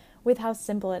 even with how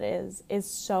simple it is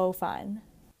so fun.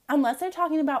 Unless they're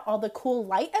talking about all the cool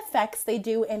light effects they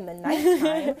do in the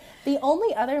nighttime, the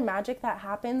only other magic that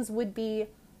happens would be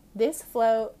this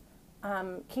float,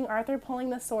 King Arthur pulling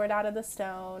the sword out of the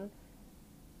stone,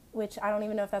 which I don't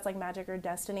even know if that's like magic or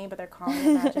destiny, but they're calling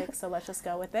it magic, so let's just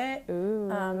go with it.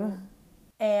 Ooh.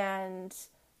 And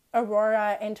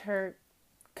Aurora and her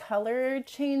color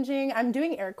changing, I'm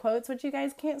doing air quotes, which you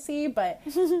guys can't see, but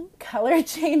color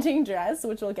changing dress,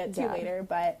 which we'll get to later,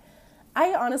 but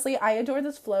I adore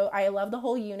this float. I love the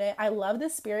whole unit. I love the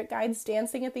spirit guides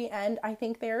dancing at the end. I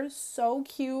think they're so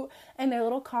cute, and their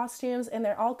little costumes, and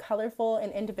they're all colorful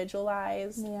and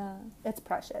individualized. Yeah. It's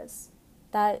precious.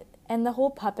 That, and the whole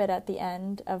puppet at the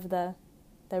end of the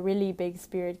really big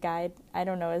spirit guide. I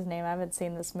don't know his name. I haven't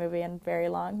seen this movie in very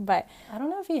long, but I don't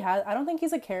know if he has. I don't think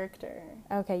he's a character.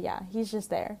 Okay, yeah. He's just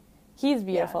there. He's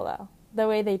beautiful though. The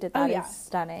way they did that is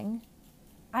stunning.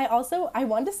 I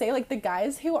wanted to say, like, the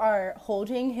guys who are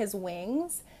holding his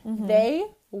wings, they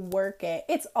work it.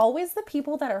 It's always the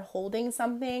people that are holding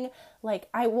something. Like,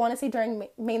 I want to say during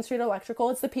Main Street Electrical,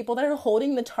 it's the people that are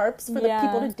holding the tarps for the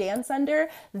people to dance under.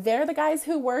 They're the guys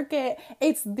who work it.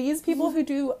 It's these people who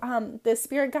do the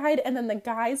spirit guide, and then the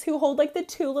guys who hold, like, the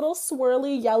two little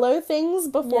swirly yellow things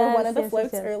before one of the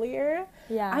floats earlier.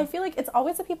 Yeah. I feel like it's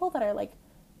always the people that are, like,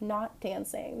 not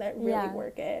dancing that really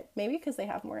work it. Maybe because they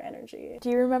have more energy. Do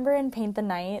you remember in Paint the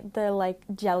Night the like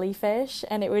jellyfish,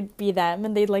 and it would be them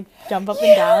and they'd like jump up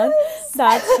and down?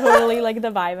 That's totally like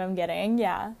the vibe I'm getting.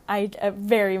 Yeah, I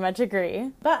very much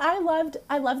agree. But I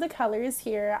love the colors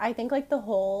here. I think like the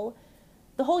whole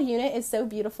unit is so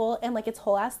beautiful, and like its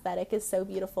whole aesthetic is so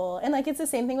beautiful, and like it's the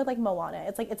same thing with like Moana.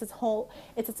 It's like it's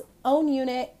its own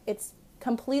unit. It's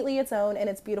completely its own, and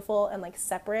it's beautiful and like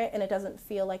separate, and it doesn't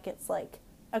feel like it's like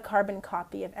a carbon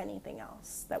copy of anything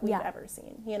else that we've ever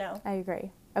seen, you know? I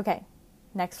agree. Okay,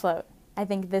 next float. I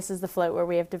think this is the float where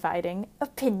we have dividing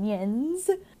opinions.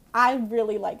 I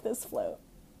really like this float.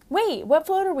 Wait, what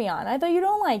float are we on? I thought you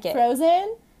don't like it.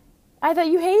 Frozen? I thought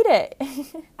you hate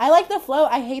it. I like the float.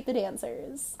 I hate the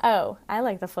dancers. Oh, I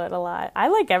like the float a lot. I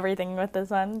like everything with this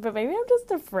one, but maybe I'm just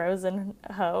a Frozen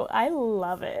hoe. I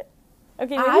love it.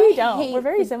 Okay, maybe we don't. We're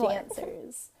very similar.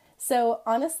 Dancers. So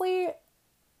honestly,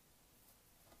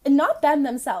 not them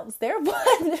themselves. They're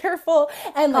wonderful,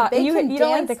 and like they can dance. You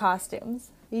don't like the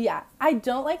costumes. Yeah, I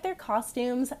don't like their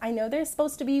costumes. I know they're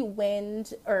supposed to be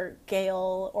wind or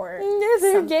gale or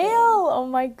they're gale. Oh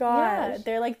my gosh. Yeah,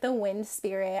 they're like the wind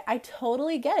spirit. I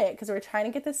totally get it because we're trying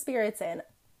to get the spirits in.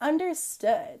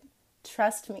 Understood.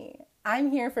 Trust me, I'm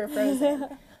here for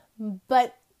Frozen.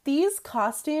 But these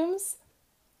costumes,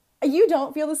 you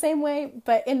don't feel the same way,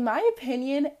 but in my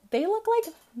opinion, they look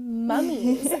like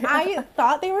mummies. I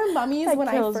thought they were mummies when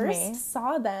I first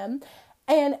saw them,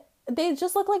 and they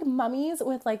just look like mummies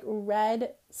with like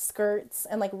red skirts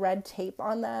and like red tape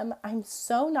on them. I'm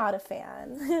so not a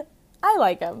fan. I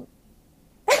like them.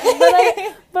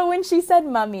 But when she said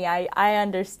mummy, I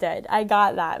understood. I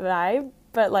got that vibe,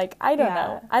 but like, I don't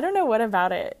know. I don't know what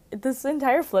about it. This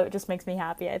entire float just makes me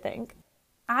happy, I think.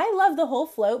 I love the whole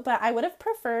float, but I would have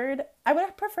preferred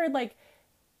like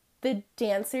the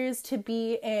dancers to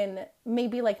be in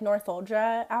maybe like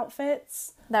Northuldra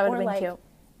outfits. That would have been like cute.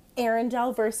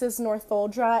 Arendelle versus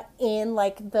Northuldra in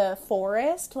like the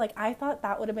forest. Like I thought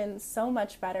that would have been so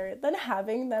much better than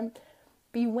having them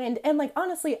be wind. And like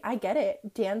honestly, I get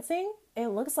it. Dancing, it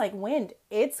looks like wind.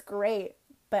 It's great.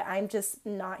 But I'm just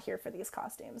not here for these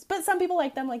costumes. But some people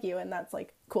like them like you, and that's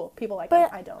like cool. People like them.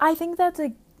 I don't. I think that's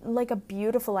a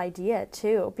beautiful idea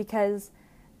too, because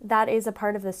that is a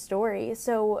part of the story.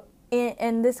 So,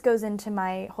 and this goes into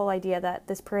my whole idea that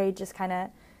this parade just kind of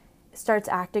starts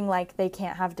acting like they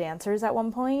can't have dancers at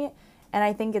one point. And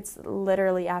I think it's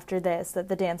literally after this that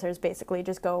the dancers basically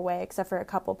just go away except for a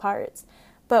couple parts.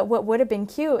 But what would have been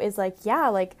cute is like, yeah,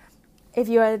 like if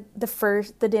you had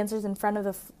the dancers in front of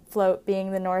the float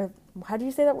being the North, how do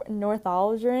you say that?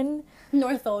 Northaldrin?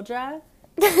 Northuldra?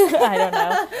 I don't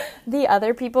know. The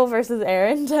other people versus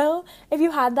Arendelle. If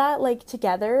you had that, like,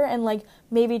 together and, like,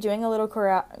 maybe doing a little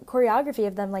choreography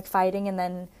of them, like, fighting and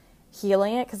then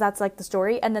healing it, because that's, like, the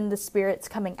story, and then the spirits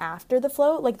coming after the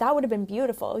float, like, that would have been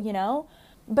beautiful, you know?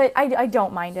 But I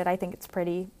don't mind it. I think it's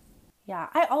pretty. Yeah,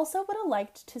 I also would have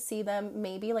liked to see them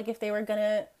maybe, like, if they were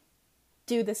gonna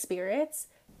do the spirits,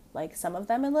 like, some of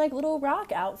them in, like, little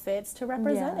rock outfits to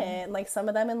represent it. Like, some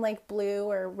of them in, like, blue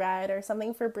or red or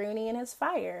something for Bruni and his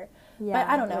fire. Yeah, but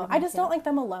I don't know. I just don't like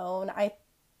them alone. I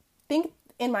think,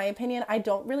 in my opinion, I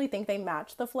don't really think they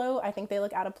match the float. I think they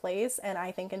look out of place, and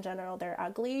I think, in general, they're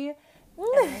ugly. And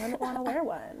I wouldn't want to wear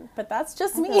one. But that's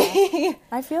just me.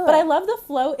 I feel it. But I love the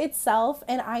float itself,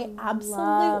 and I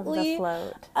absolutely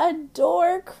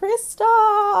adore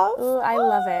Kristoff. Ooh, I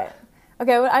love it.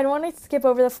 Okay, I don't want to skip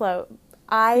over the float.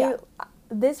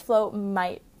 This float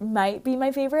might be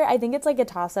my favorite. I think it's like a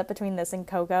toss-up between this and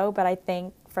Coco, but I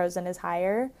think Frozen is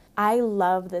higher. I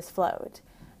love this float.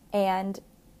 And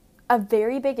a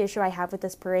very big issue I have with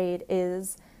this parade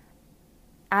is,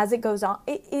 as it goes on,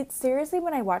 it seriously,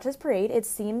 when I watch this parade, it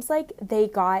seems like they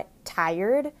got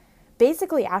tired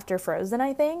basically after Frozen,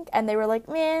 I think, and they were like,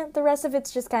 meh, the rest of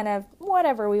it's just kind of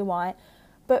whatever we want.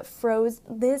 But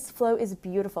this float is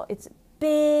beautiful. It's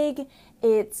big.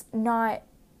 It's not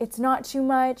too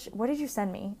much. What did you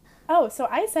send me? Oh, so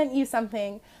I sent you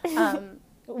something,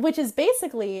 which is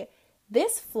basically,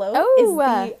 this float is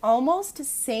the almost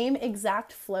same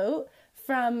exact float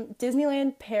from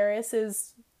Disneyland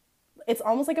Paris's. It's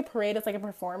almost like a parade. It's like a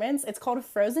performance. It's called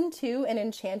Frozen 2: An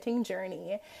Enchanting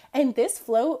Journey. And this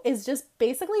float is just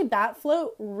basically that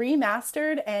float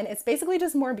remastered, and it's basically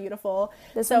just more beautiful.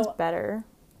 This one's better.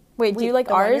 Wait, do you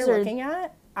like ours? Or looking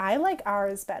at? I like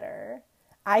ours better.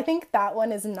 I think that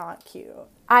one is not cute.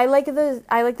 I like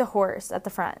the horse at the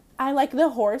front. I like the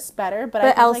horse better,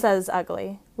 but Elsa's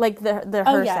ugly. Like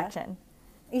her section.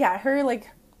 Yeah,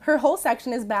 her whole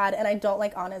section is bad, and I don't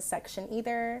like Anna's section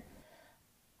either.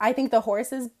 I think the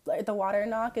water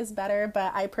knock is better,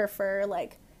 but I prefer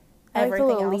like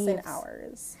everything else in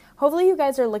ours. Hopefully you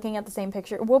guys are looking at the same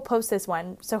picture. We'll post this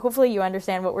one, so hopefully you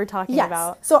understand what we're talking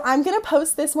about. So I'm gonna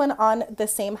post this one on the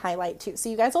same highlight too, so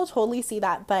you guys will totally see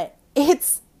that. But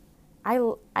I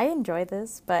enjoy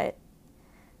this, but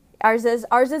ours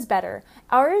is better.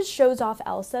 Ours shows off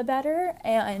Elsa better,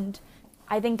 and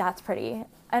I think that's pretty.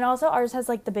 And also ours has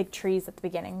like the big trees at the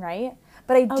beginning, right?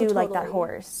 But I do like that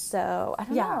horse, so I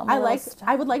don't know.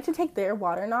 I would like to take their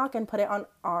water knock and put it on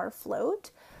our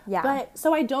float. Yeah. But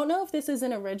so I don't know if this is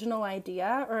an original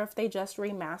idea or if they just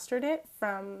remastered it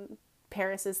from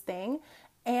Paris's thing.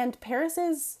 And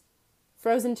Paris's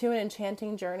Frozen 2: An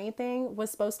Enchanting Journey thing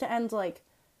was supposed to end like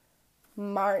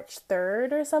March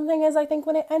 3rd or something, is I think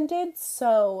when it ended.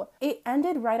 So it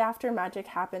ended right after Magic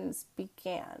Happens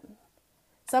began.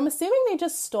 So I'm assuming they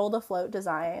just stole the float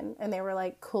design and they were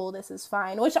like, cool, this is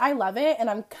fine, which I love it. And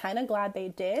I'm kind of glad they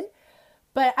did.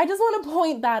 But I just want to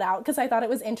point that out because I thought it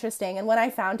was interesting. And when I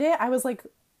found it, I was like,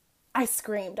 I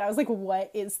screamed. I was like,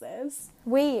 what is this?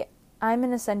 Wait, I'm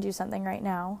going to send you something right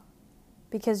now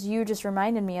because you just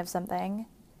reminded me of something,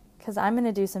 because I'm going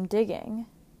to do some digging.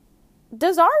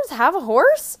 Does ours have a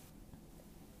horse?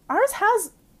 Ours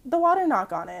has the water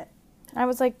knock on it. I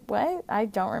was like, what? I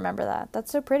don't remember that.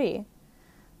 That's so pretty.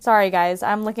 Sorry, guys.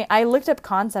 I looked up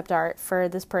concept art for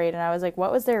this parade, and I was like,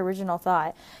 what was their original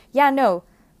thought? Yeah, no.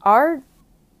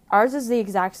 Ours is the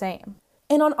exact same.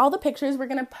 And on all the pictures we're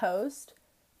going to post,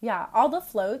 all the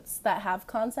floats that have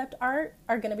concept art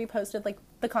are going to be posted. Like,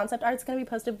 the concept art's going to be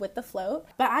posted with the float.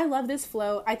 But I love this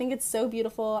float. I think it's so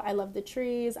beautiful. I love the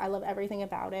trees. I love everything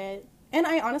about it. And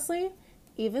I honestly,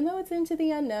 even though it's Into the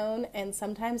Unknown, and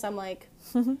sometimes I'm like,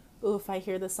 ooh, if I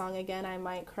hear the song again, I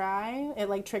might cry. It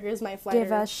like triggers my fight or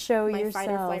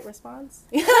flight response.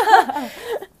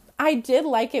 I did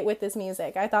like it with this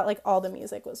music. I thought like all the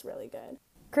music was really good.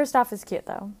 Kristoff is cute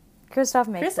though.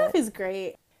 Kristoff is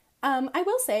great. I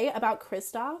will say about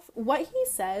Kristoff, what he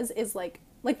says is like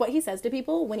what he says to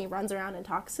people when he runs around and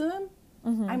talks to them.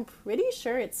 Mm-hmm. I'm pretty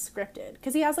sure it's scripted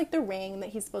because he has like the ring that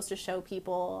he's supposed to show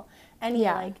people, and he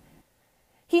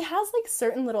has like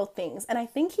certain little things, and I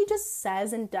think he just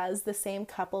says and does the same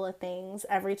couple of things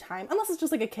every time, unless it's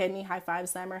just like a kid and he high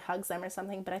fives them or hugs them or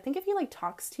something. But I think if he like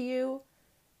talks to you,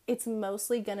 it's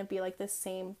mostly gonna be like the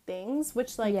same things,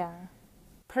 which like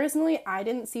personally I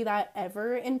didn't see that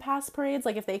ever in past parades.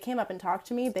 Like if they came up and talked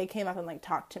to me, they came up and like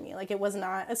talked to me. Like it was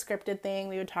not a scripted thing.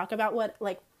 We would talk about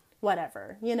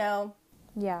whatever, you know?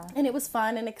 Yeah. And it was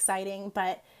fun and exciting,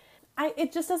 but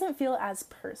it just doesn't feel as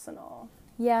personal.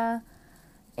 Yeah.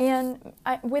 And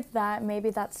with that, maybe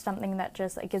that's something that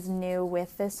just like is new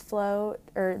with this float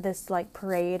or this like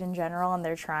parade in general, and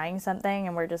they're trying something,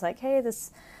 and we're just like, hey,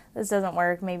 this doesn't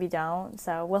work, maybe don't.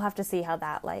 So we'll have to see how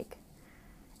that like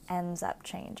ends up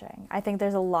changing. I think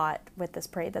there's a lot with this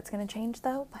parade that's going to change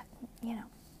though, but you know.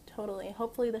 Totally.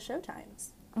 Hopefully the show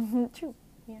times. True.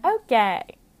 Yeah. Okay.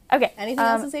 Anything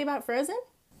else to say about Frozen?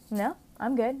 No,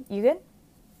 I'm good. You good?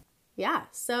 Yeah.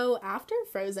 So after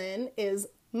Frozen is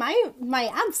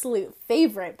my absolute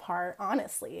favorite part,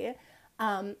 honestly.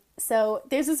 So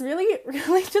there's this really,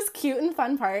 really just cute and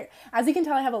fun part. As you can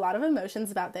tell, I have a lot of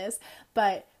emotions about this,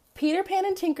 but Peter Pan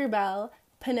and Tinkerbell,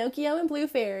 Pinocchio and Blue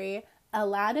Fairy,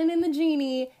 Aladdin and the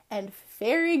Genie, and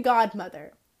Fairy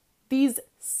Godmother. These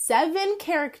 7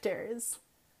 characters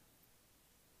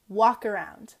walk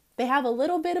around. They have a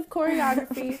little bit of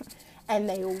choreography and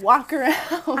they walk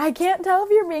around. I can't tell if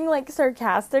you're being like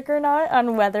sarcastic or not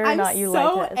on whether or not you like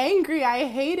it. I'm so angry. I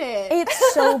hate it.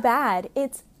 It's so bad.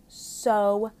 It's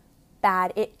so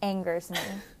bad. It angers me.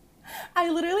 I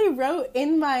literally wrote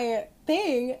in my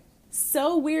thing,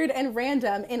 so weird and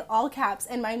random in all caps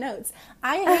in my notes.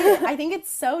 I hate it. I think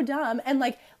it's so dumb. And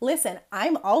like, listen,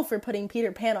 I'm all for putting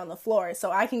Peter Pan on the floor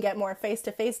so I can get more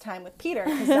face-to-face time with Peter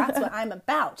because that's what I'm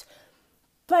about.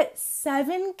 But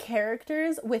 7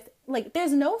 characters with, like,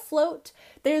 there's no float.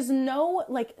 There's no,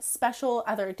 like, special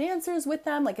other dancers with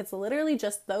them. Like, it's literally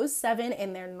just those 7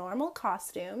 in their normal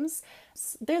costumes.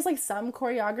 There's, like, some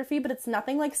choreography, but it's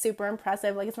nothing, like, super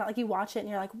impressive. Like, it's not like you watch it and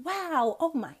you're like, wow,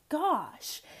 oh my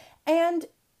gosh. And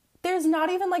there's not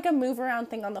even, like, a move around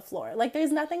thing on the floor. Like,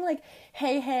 there's nothing like,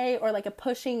 hey, hey, or, like, a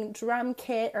pushing drum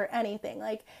kit or anything.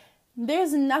 Like,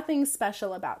 there's nothing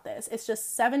special about this. It's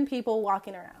just 7 people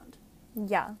walking around.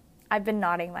 Yeah, I've been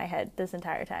nodding my head this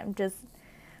entire time.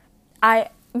 I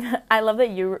love that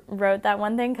you wrote that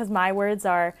one thing because my words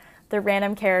are, the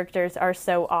random characters are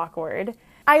so awkward.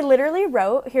 I literally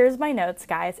wrote, here's my notes,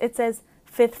 guys. It says,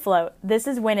 5th float. This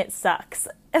is when it sucks.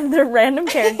 And the random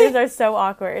characters are so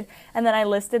awkward. And then I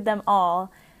listed them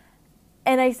all.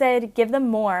 And I said, give them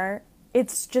more.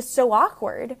 It's just so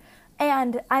awkward.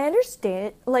 And I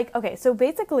understand, like, okay, so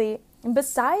basically,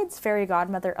 besides Fairy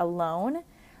Godmother alone,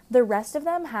 the rest of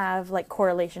them have, like,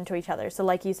 correlation to each other. So,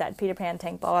 like you said, Peter Pan,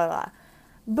 Tank, blah, blah, blah.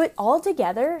 But all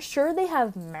together, sure, they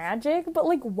have magic, but,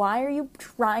 like, why are you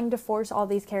trying to force all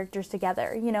these characters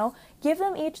together, you know? Give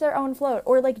them each their own float.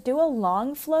 Or, like, do a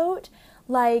long float.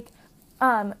 Like,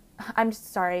 I'm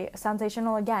sorry,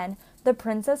 sensational again. The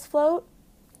princess float,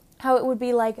 how it would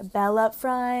be, like, Belle up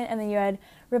front, and then you had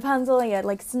Rapunzel, and you had,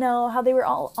 like, Snow, how they were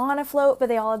all on a float, but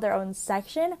they all had their own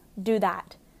section. Do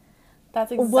that.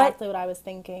 That's exactly what I was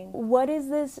thinking. What is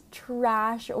this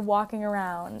trash walking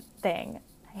around thing?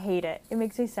 I hate it. It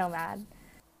makes me so mad.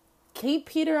 Keep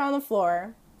Peter on the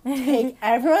floor. Take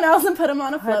everyone else and put them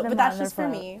on a float. But that's just for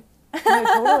me. No,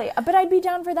 totally. But I'd be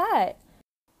down for that.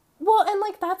 Well, and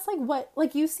like that's like what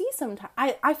like you see sometimes.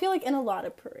 I feel like in a lot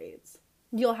of parades,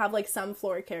 you'll have like some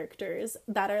floor characters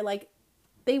that are like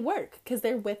they work because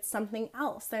they're with something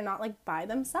else. They're not like by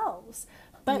themselves.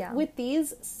 But with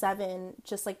these 7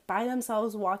 just like by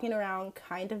themselves walking around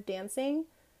kind of dancing,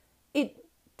 it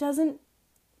doesn't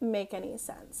make any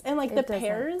sense. And like the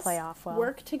pairs play off well.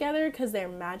 Work together because they're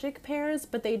magic pairs,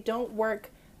 but they don't work,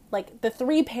 like the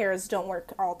 3 pairs don't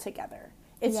work all together.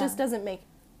 It just doesn't make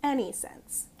any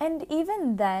sense. And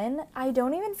even then, I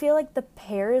don't even feel like the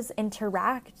pairs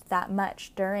interact that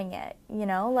much during it, you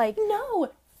know? Like,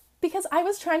 no. Because I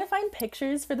was trying to find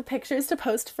pictures for the pictures to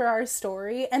post for our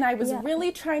story, and I was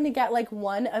really trying to get, like,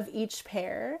 one of each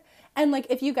pair. And, like,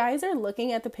 if you guys are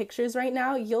looking at the pictures right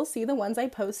now, you'll see the ones I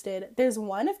posted. There's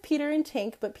one of Peter and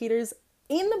Tink, but Peter's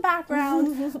in the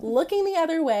background, looking the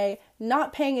other way,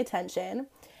 not paying attention.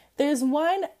 There's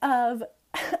one of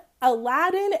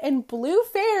Aladdin and Blue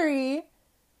Fairy.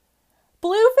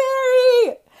 Blue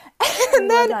Fairy! And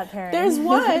then there's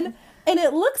one, and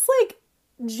it looks like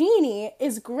Genie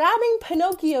is grabbing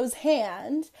Pinocchio's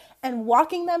hand and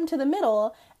walking them to the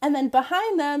middle, and then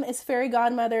behind them is Fairy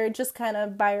Godmother just kind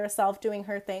of by herself doing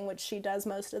her thing, which she does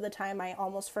most of the time. I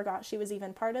almost forgot she was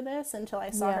even part of this until I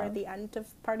saw her at the end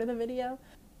of part of the video.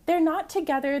 They're not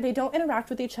together. They don't interact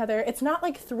with each other. It's not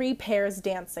like 3 pairs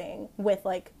dancing with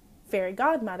like Fairy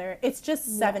Godmother. It's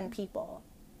just 7 people.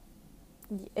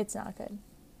 It's not good.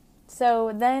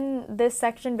 So then this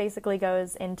section basically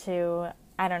goes into,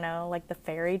 I don't know, like the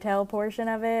fairy tale portion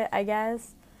of it, I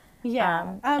guess.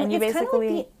 Yeah. And you it's basically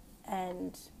kind of like the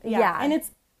end. Yeah. And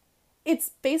it's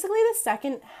basically the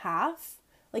second half.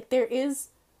 Like there is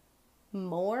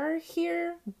more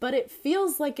here, but it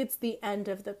feels like it's the end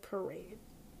of the parade.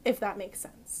 if that makes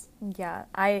sense. Yeah,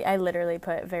 I literally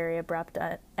put very abrupt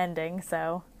ending,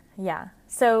 so yeah.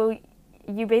 So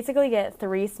you basically get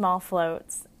 3 small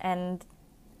floats, and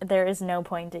there is no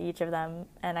point to each of them,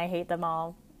 and I hate them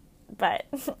all, but...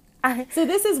 So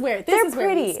this is where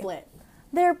we split.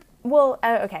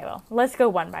 Okay, let's go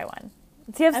one by one.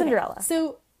 So you have Cinderella.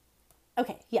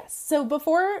 Yes. So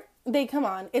before they come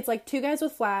on, it's like 2 guys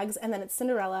with flags, and then it's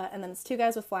Cinderella, and then it's 2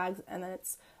 guys with flags, and then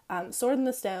it's Sword in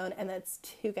the Stone, and then it's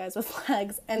 2 guys with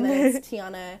flags, and then it's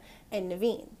Tiana and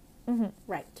Naveen. Mm-hmm.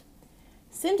 Right.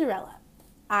 Cinderella.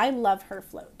 I love her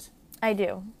float. I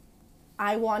do.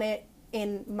 I want it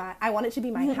to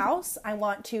be my house. I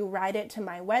want to ride it to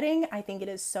my wedding. I think it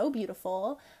is so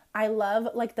beautiful. I love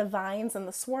like the vines and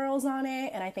the swirls on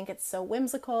it, and I think it's so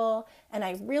whimsical, and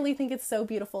I really think it's so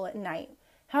beautiful at night.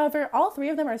 However, all 3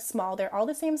 of them are small. They're all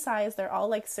the same size. They're all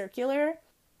like circular,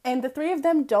 and the 3 of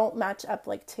them don't match up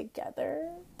like together.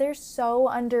 They're so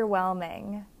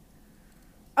underwhelming.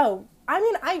 Oh, I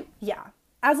mean,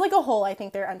 as like a whole, I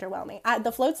think they're underwhelming.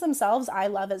 The floats themselves, I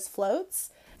love as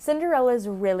floats. Cinderella's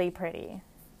really pretty.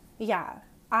 Yeah,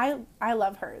 I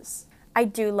love hers. I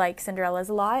do like Cinderella's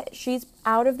a lot. She's,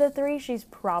 out of the 3, she's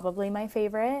probably my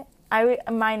favorite.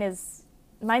 Mine's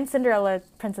Cinderella,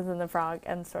 Princess and the Frog,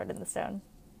 and Sword in the Stone.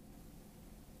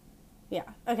 Yeah.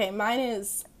 Okay, mine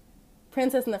is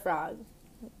Princess and the Frog,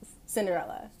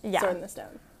 Cinderella, Sword in the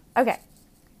Stone. Okay.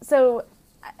 So,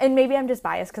 and maybe I'm just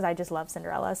biased because I just love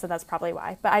Cinderella, so that's probably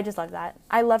why. But I just love that.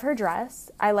 I love her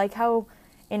dress. I like how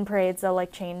in parades they'll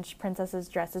like change princesses'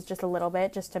 dresses just a little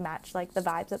bit just to match like the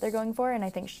vibes that they're going for, and I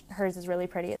think hers is really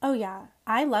pretty. Oh yeah,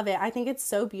 I love it. I think it's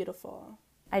so beautiful.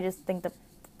 I just think the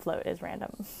float is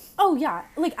random. Oh yeah,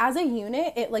 like as a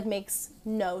unit it like makes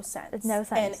no sense. It's no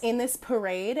sense. And in this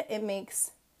parade it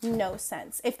makes no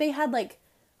sense. If they had like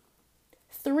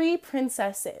 3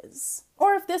 princesses,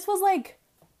 or if this was like,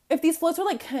 if these floats were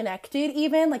like connected,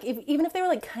 even if they were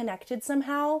like connected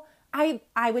somehow, I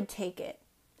would take it.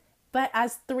 But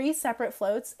as 3 separate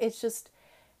floats,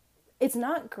 it's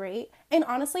not great. And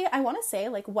honestly, I want to say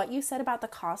like what you said about the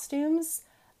costumes.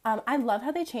 I love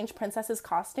how they changed princesses'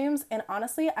 costumes. And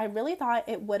honestly, I really thought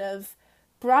it would have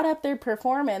brought up their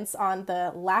performance on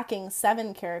the lacking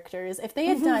 7 characters if they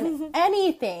had done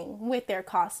anything with their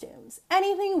costumes,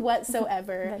 anything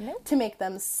whatsoever to make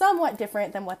them somewhat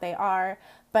different than what they are.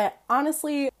 But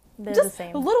honestly, they're just the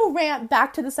same. A little rant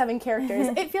back to the 7 characters.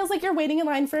 It feels like you're waiting in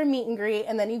line for a meet and greet,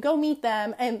 and then you go meet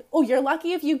them, and you're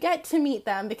lucky if you get to meet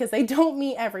them because they don't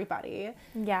meet everybody.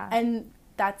 Yeah. And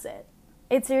that's it.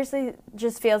 It seriously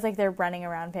just feels like they're running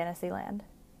around Fantasyland.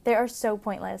 They are so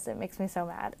pointless. It makes me so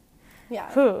mad.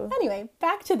 Yeah. Whew. Anyway,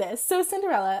 back to this. So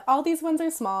Cinderella, all these ones are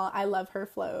small. I love her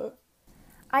float.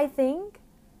 I think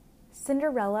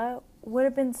Cinderella would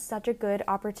have been such a good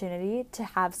opportunity to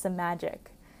have some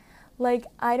magic. Like,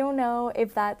 I don't know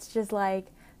if that's just like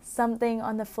something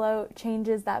on the float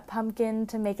changes that pumpkin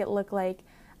to make it look like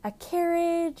a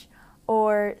carriage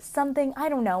or something. I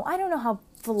don't know. I don't know how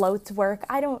floats work.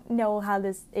 I don't know how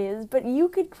this is, but you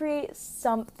could create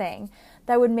something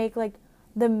that would make like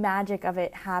the magic of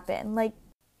it happen. Like,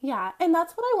 yeah, and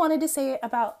that's what I wanted to say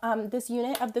about this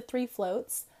unit of the 3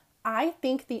 floats. I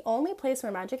think the only place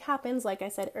where magic happens, like I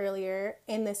said earlier,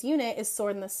 in this unit is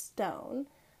Sword in the Stone.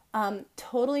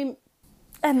 Totally,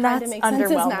 and that's makes sense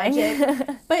as underwhelming.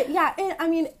 magic. But yeah, I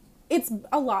mean, it's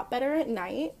a lot better at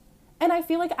night, and I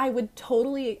feel like I would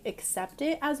totally accept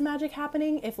it as magic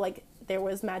happening if like there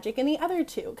was magic in the other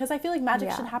 2, because I feel like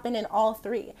magic should happen in all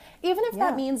 3, even if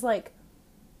that means like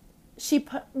you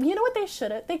know what they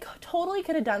should have? They totally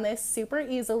could have done this super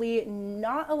easily,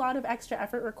 not a lot of extra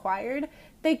effort required.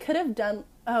 They could have done,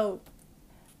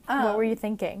 what were you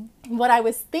thinking? What I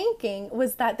was thinking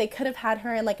was that they could have had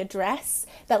her in like a dress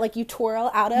that like you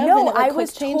twirl out of. No, and it, like, I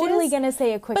was totally going to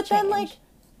say a quick change.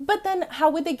 But then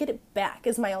how would they get it back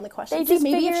is my only question. They just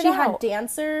maybe if she figured it had out.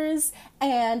 dancers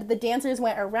and the dancers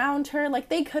went around her, like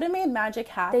they could have made magic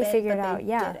happen. They figured but out, they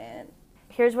yeah. didn't.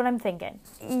 Here's what I'm thinking.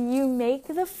 You make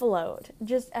the float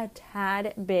just a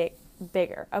tad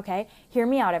bigger, okay? Hear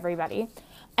me out, everybody.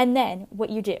 And then what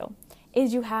you do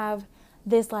is you have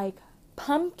this like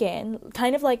pumpkin,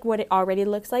 kind of like what it already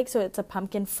looks like, so it's a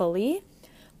pumpkin fully.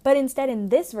 But instead in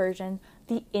this version,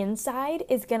 the inside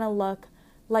is going to look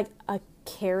like a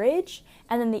carriage,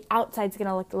 and then the outside's going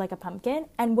to look like a pumpkin.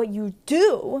 And what you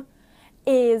do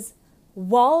is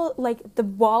the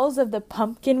walls of the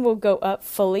pumpkin will go up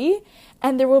fully,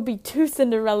 and there will be 2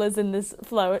 Cinderellas in this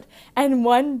float, and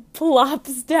one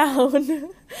plops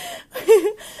down.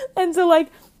 And so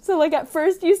at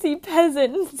first you see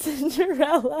peasant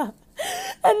Cinderella,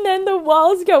 and then the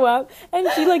walls go up, and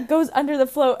she like goes under the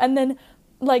float, and then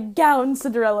like gown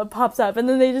Cinderella pops up and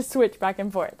then they just switch back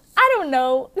and forth. I don't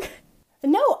know.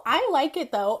 No, I like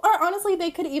it though. Or honestly, they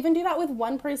could even do that with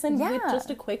one person Yeah. with just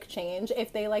a quick change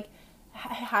if they like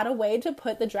had a way to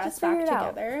put the dress Just back figure it out.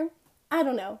 together. I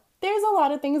don't know. There's a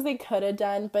lot of things they could have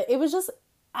done, but it was just,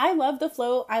 I love the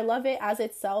float. I love it as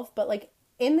itself, but like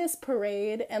in this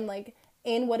parade and like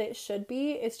in what it should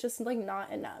be, it's just like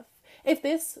not enough. If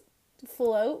this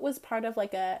float was part of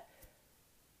like a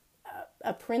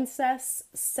princess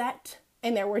set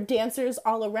and there were dancers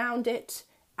all around it,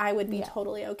 I would be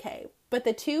totally okay. But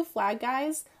the two flag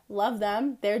guys, love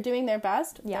them. They're doing their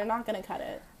best. Yeah. They're not going to cut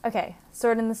it. Okay,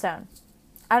 Sword in the Stone.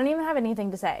 I don't even have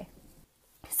anything to say.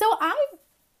 So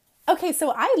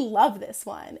I love this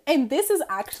one. And this is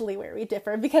actually where we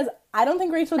differ because I don't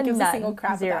think Rachel gives a None. single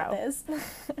crap Zero. about this.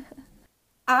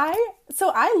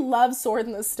 I love Sword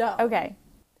in the Stone. Okay.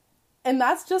 And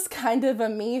that's just kind of a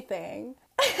me thing.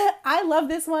 I love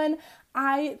this one.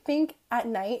 I think at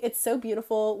night it's so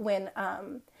beautiful when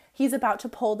he's about to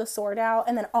pull the sword out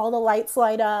and then all the lights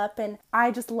light up and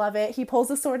I just love it. He pulls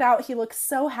the sword out. He looks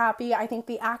so happy. I think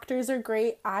the actors are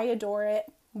great. I adore it.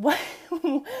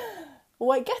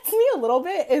 What gets me a little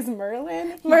bit is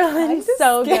Merlin. He Merlin's kinda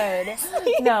so scares good.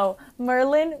 me. No,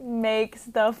 Merlin makes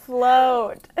the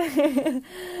float.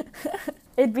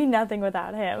 It'd be nothing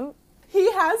without him.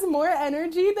 He has more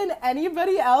energy than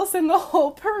anybody else in the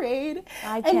whole parade.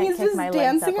 I and can't he's kick just my legs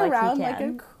dancing up like he around like a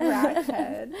can.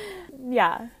 crackhead.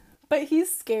 Yeah. But he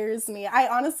scares me. I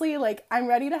honestly, like, I'm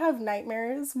ready to have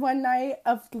nightmares one night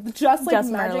of just like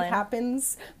Just magic Merlin.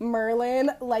 happens,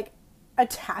 Merlin, like,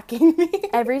 attacking me.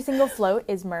 Every single float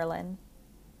is Merlin.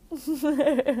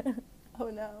 Oh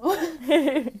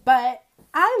no. But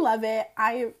I love it.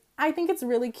 I think it's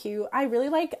really cute. I really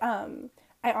like, I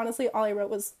honestly, all I wrote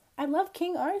was, I love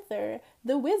King Arthur.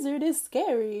 The wizard is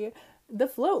scary. The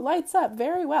float lights up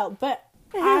very well. But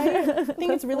I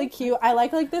think it's really cute. I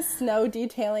like the snow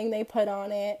detailing they put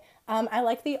on it. I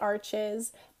like the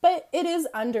arches, but it is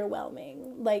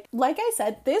underwhelming. Like I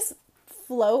said, this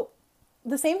float,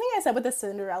 the same thing I said with the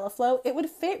Cinderella float, it would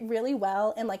fit really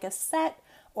well in like a set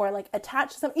or like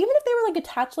attached to some, even if they were like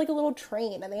attached to like a little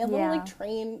train and they had little Yeah. like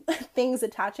train things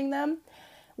attaching them,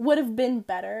 would have been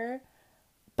better.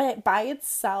 But by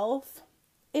itself,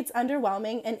 it's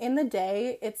underwhelming. And in the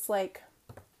day, it's like,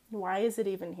 why is it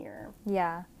even here?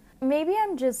 Yeah. Maybe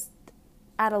I'm just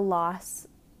at a loss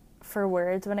for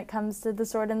words when it comes to The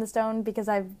Sword in the Stone because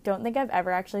I don't think I've ever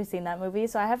actually seen that movie.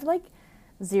 So I have like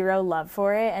zero love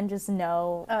for it and just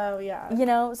know, Oh, yeah. you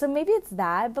know, so maybe it's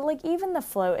that. But like even the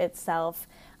float itself,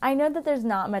 I know that there's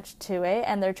not much to it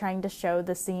and they're trying to show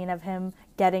the scene of him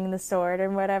getting the sword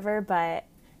and whatever. But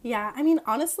Yeah, I mean,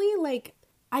 honestly, like,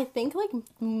 I think like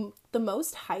the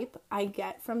most hype I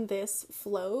get from this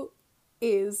float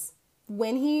is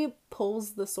when he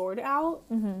pulls the sword out.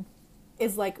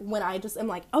 Is like when I just am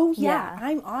like, oh yeah, Yeah.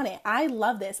 I'm on it. I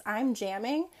love this. I'm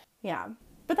jamming. Yeah.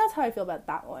 But that's how I feel about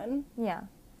that one. yeah,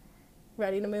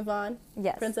 Ready to move on?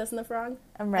 Yes. Princess and the Frog?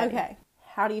 I'm ready. Okay.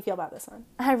 How do you feel about this one?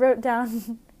 I wrote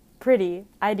down pretty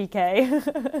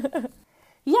IDK.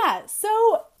 Yeah,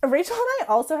 so Rachel and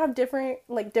I also have different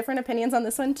opinions on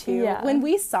this one too. Yeah. When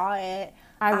we saw it,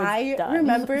 I was done.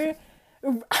 remember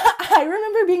I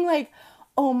remember being like,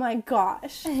 "Oh my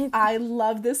gosh, I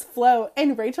love this float."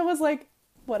 And Rachel was like,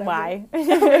 "Whatever." Why?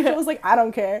 And Rachel was like, "I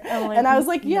don't care." I'm like, And I was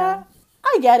like, "Yeah, no.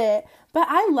 I get it." But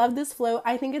I love this float.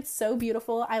 I think it's so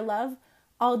beautiful. I love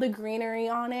all the greenery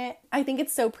on it. I think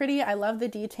it's so pretty. I love the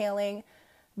detailing.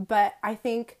 But I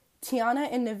think Tiana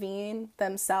and Naveen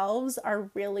themselves are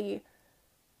really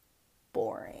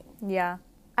boring. Yeah.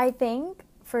 I think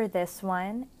for this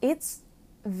one, it's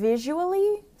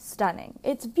visually stunning.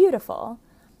 It's beautiful.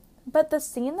 But the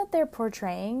scene that they're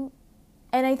portraying,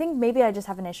 and I think maybe I just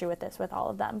have an issue with this with all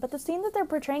of them, but the scene that they're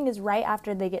portraying is right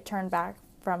after they get turned back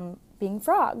from being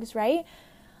frogs, right?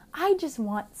 I just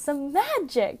want some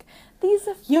magic. These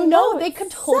You know, floats they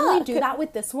could totally suck. do that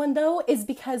with this one, though, is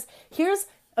because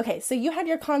okay, so you had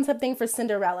your concept thing for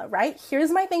Cinderella, right?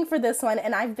 Here's my thing for this one,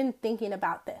 and I've been thinking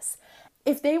about this.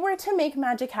 If they were to make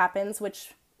magic happens,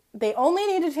 which they only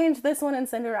need to change this one and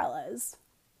Cinderella's,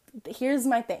 here's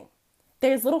my thing.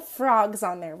 There's little frogs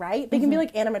on there, right? They can be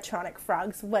like animatronic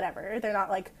frogs, whatever. They're not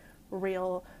like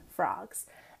real frogs.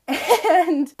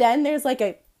 And then there's like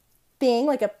a thing,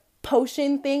 like a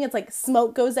potion thing. It's like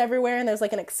smoke goes everywhere and there's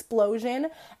like an explosion.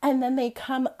 And then they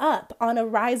come up on a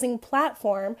rising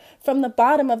platform from the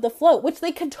bottom of the float, which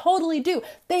they could totally do.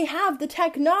 They have the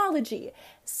technology.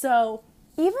 So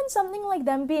Even something like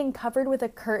them being covered with a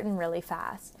curtain really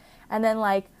fast, and then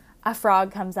like a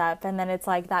frog comes up, and then it's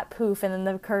like that poof, and then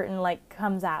the curtain like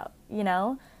comes out, you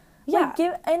know? Yeah.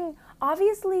 Like, and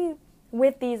obviously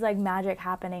with these like magic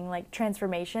happening, like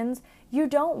transformations, you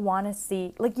don't want to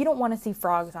see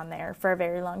frogs on there for a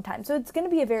very long time. So it's going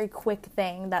to be a very quick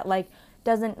thing that like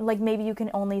doesn't, like, maybe you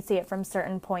can only see it from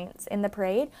certain points in the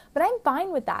parade, but I'm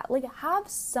fine with that. Like, have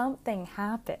something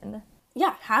happen.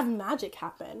 Yeah, have magic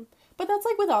happen. But that's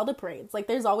like with all the parades. Like,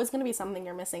 there's always going to be something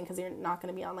you're missing because you're not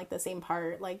going to be on like the same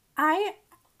part. Like, I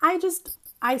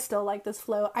still like this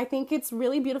float. I think it's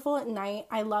really beautiful at night.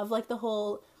 I love like the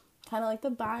whole kind of like the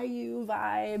bayou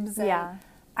vibes. And Yeah.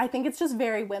 I think it's just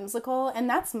very whimsical, and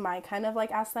that's my kind of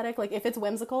like aesthetic. Like, if it's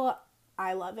whimsical,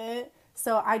 I love it.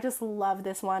 So I just love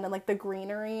this one, and like the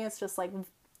greenery is just like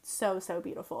so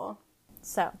beautiful.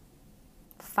 So,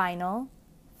 final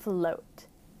float.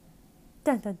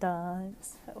 Dun dun dun.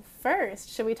 So first,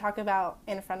 should we talk about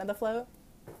in front of the float?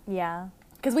 Yeah.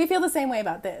 Because we feel the same way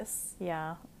about this.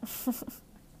 Yeah.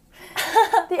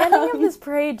 The ending of this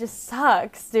parade just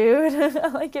sucks, dude.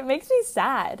 Like, it makes me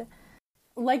sad.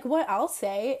 Like, what I'll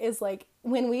say is, like,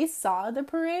 when we saw the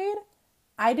parade,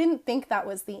 I didn't think that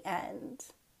was the end.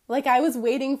 Like, I was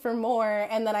waiting for more,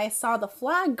 and then I saw the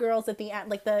flag girls at the end,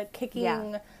 like the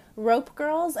kicking rope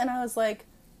girls, and I was like,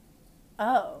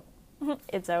 oh.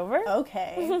 It's over?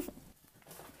 Okay.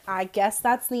 I guess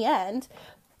that's the end.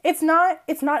 It's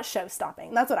not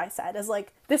show-stopping. That's what I said, is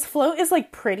like, this float is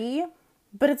like pretty,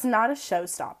 but it's not a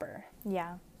showstopper.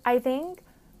 Yeah. I think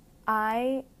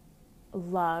I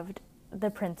loved the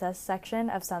princess section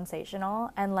of Sensational,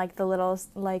 and like the little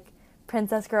like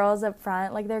princess girls up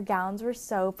front, like their gowns were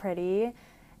so pretty.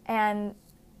 And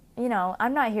you know,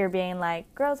 I'm not here being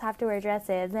like girls have to wear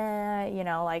dresses, you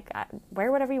know, like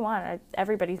wear whatever you want,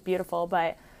 everybody's beautiful,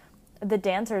 but the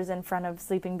dancers in front of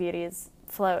Sleeping Beauty's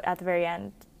float at the very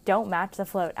end don't match the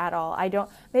float at all.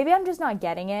 Maybe I'm just not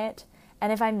getting it,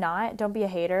 and if I'm not, don't be a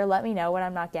hater, let me know what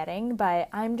I'm not getting, but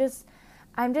I'm just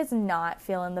not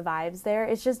feeling the vibes there.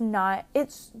 It's just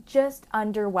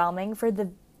underwhelming for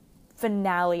the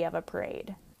finale of a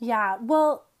parade. Yeah,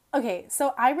 well, okay,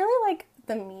 so I really like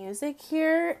the music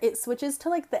here. It switches to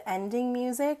like the ending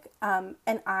music, and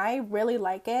I really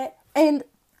like it. And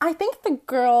I think the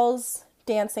girls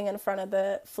dancing in front of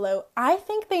the float, I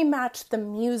think they match the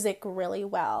music really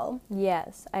well.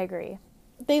 Yes, I agree.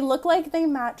 They look like they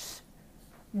match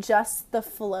just the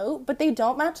float, but they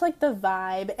don't match like the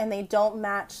vibe, and they don't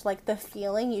match like the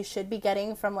feeling you should be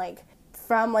getting from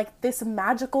this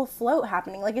magical float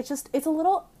happening. Like, it's a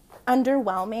little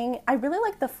underwhelming. I really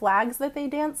like the flags that they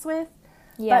dance with.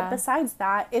 Yeah. But besides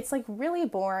that, it's like really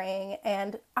boring.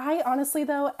 And I honestly,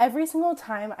 though, every single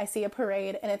time I see a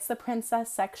parade and it's the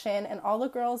princess section and all the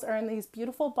girls are in these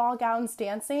beautiful ball gowns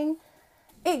dancing,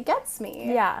 it gets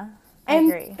me. Yeah, I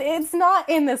agree. It's not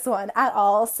in this one at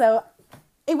all. So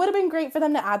it would have been great for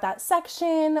them to add that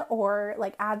section, or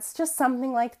like add just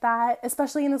something like that,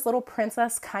 especially in this little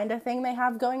princess kind of thing they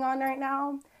have going on right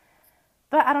now.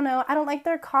 But I don't know. I don't like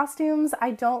their costumes.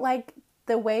 I don't like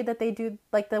the way that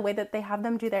they have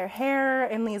them do their hair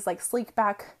in these like sleek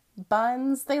back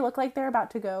buns. They look like they're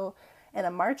about to go in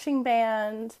a marching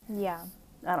band. Yeah.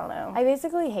 I don't know. I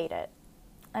basically hate it.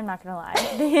 I'm not gonna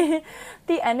lie.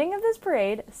 The ending of this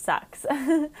parade sucks.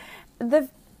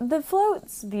 The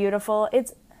float's beautiful.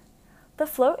 The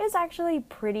float is actually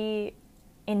pretty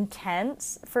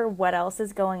intense for what else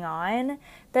is going on,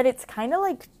 that it's kind of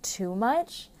like too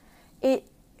much.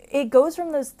 It goes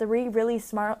from those 3 really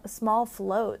small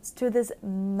floats to this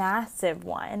massive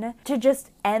one to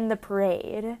just end the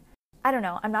parade. I don't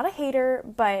know. I'm not a hater,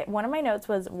 but one of my notes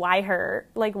was, why her?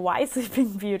 Like, why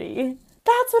Sleeping Beauty?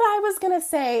 That's what I was gonna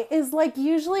say, is like,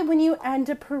 usually when you end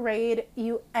a parade,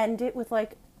 you end it with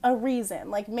like a reason.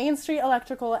 Like, Main Street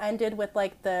Electrical ended with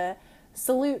like the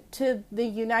salute to the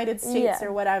United States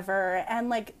or whatever, and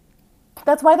like,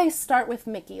 that's why they start with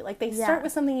Mickey. Like, they start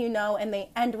with something you know, and they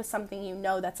end with something you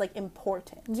know that's, like,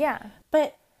 important. Yeah.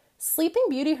 But Sleeping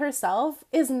Beauty herself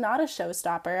is not a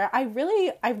showstopper. I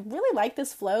really like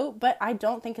this float, but I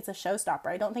don't think it's a showstopper.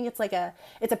 I don't think it's a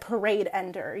parade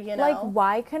ender, you know? Like,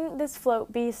 why couldn't this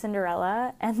float be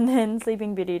Cinderella, and then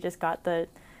Sleeping Beauty just got the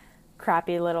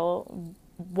crappy little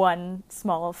one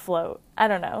small float? I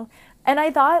don't know. And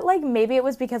I thought, like, maybe it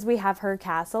was because we have her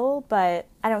castle, but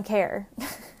I don't care.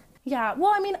 Yeah,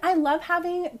 well, I mean, I love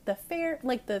having the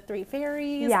 3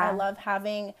 fairies. Yeah.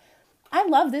 I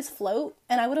love this float,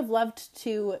 and I would have loved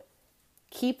to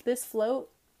keep this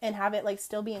float and have it like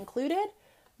still be included,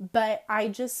 but I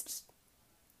just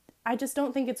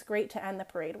don't think it's great to end the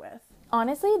parade with.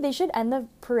 Honestly, they should end the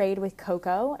parade with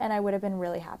Coco, and I would have been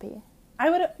really happy.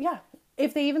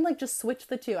 If they even like just switched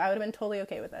the two, I would have been totally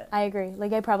okay with it. I agree.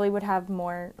 Like, I probably would have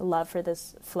more love for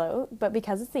this float, but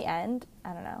because it's the end,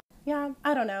 I don't know. Yeah,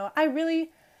 I don't know. I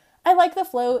really I like the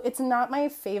float. It's not my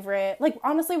favorite. Like,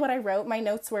 honestly, what I wrote, my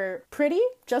notes were pretty,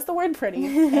 just the word pretty,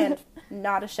 and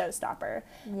not a showstopper.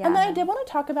 Yeah. And then I did want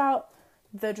to talk about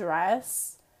the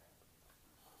dress,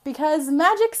 because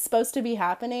magic's supposed to be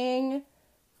happening,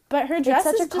 but her dress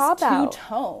such is a just cop-out. 2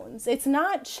 tones. It's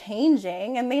not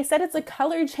changing, and they said it's a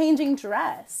color-changing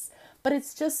dress, but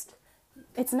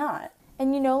it's not.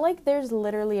 And you know, like, there's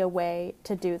literally a way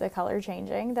to do the color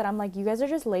changing that I'm like, you guys are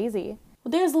just lazy.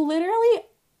 There's literally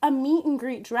a meet and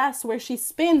greet dress where she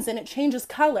spins and it changes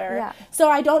color. Yeah. So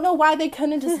I don't know why they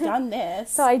couldn't have just done this.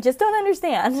 So I just don't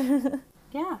understand.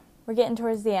 Yeah. We're getting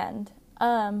towards the end.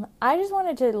 I just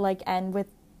wanted to, like, end with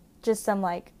just some,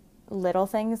 like, little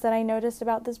things that I noticed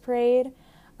about this parade.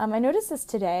 I noticed this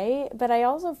today, but I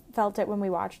also felt it when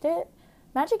we watched it.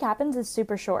 Magic Happens is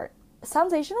super short.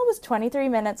 Soundsational was 23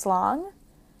 minutes long.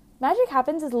 Magic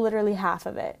Happens is literally half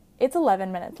of it. It's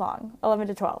 11 minutes long, 11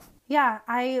 to 12. Yeah,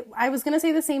 I was going to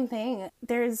say the same thing.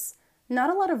 There's not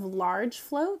a lot of large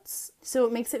floats, so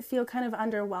it makes it feel kind of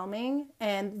underwhelming.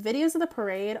 And videos of the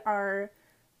parade are,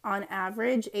 on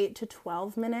average, 8 to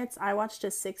 12 minutes. I watched a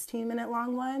 16-minute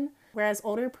long one, whereas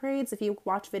older parades, if you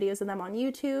watch videos of them on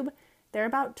YouTube, they're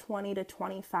about 20 to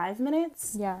 25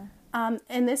 minutes. Yeah.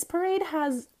 And this parade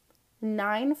has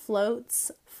 9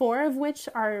 floats, 4 of which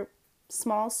are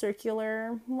small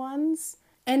circular ones.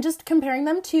 And just comparing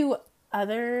them to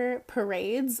other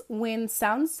parades, when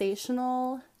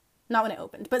Soundsational, not when it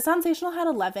opened, but Soundsational had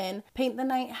 11, Paint the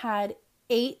Night had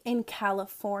 8 in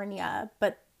California,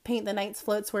 but Paint the Night's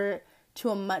floats were to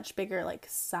a much bigger, like,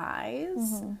 size.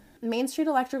 Mm-hmm. Main Street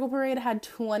Electrical Parade had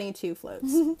 22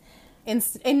 floats. In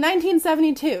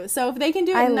 1972. So if they can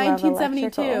do it in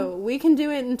 1972, we can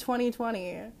do it in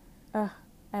 2020.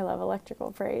 I love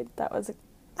Electrical Parade. That was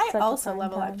I also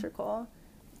love Electrical.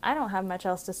 I don't have much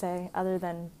else to say other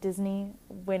than Disney.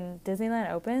 When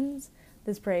Disneyland opens,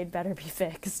 this parade better be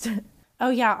fixed.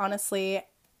 Oh yeah, honestly.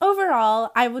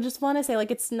 Overall, I will just want to say, like,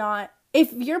 it's not,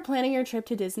 if you're planning your trip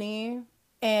to Disney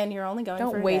and you're only going for a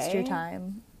day, don't waste your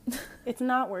time. It's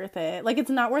not worth it. Like, it's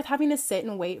not worth having to sit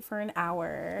and wait for an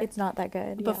hour. It's not that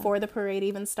good. Before the parade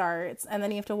even starts, and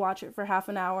then you have to watch it for half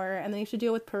an hour, and then you have to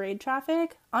deal with parade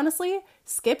traffic. Honestly,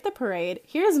 skip the parade.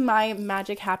 Here's my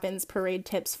Magic Happens parade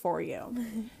tips for you.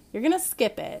 You're gonna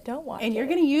skip it. Don't watch it. And you're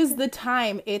gonna use the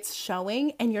time it's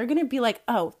showing, and you're gonna be like,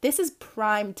 oh, this is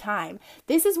prime time.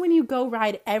 This is when you go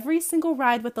ride every single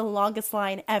ride with the longest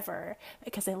line ever,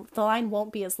 because the line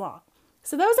won't be as long.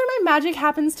 So those are my Magic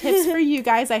Happens tips for you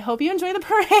guys. I hope you enjoy the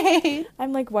parade.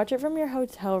 I'm like, watch it from your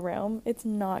hotel room. It's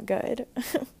not good.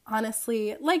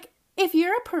 Honestly, like, if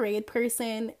you're a parade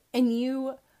person and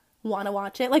you want to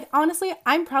watch it, like, honestly,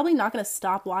 I'm probably not going to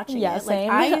stop watching it. Yeah, same.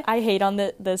 Like, I hate on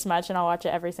this much, and I'll watch it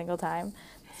every single time.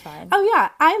 It's fine. Oh, yeah.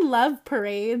 I love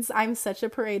parades. I'm such a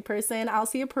parade person. I'll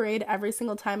see a parade every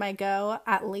single time I go,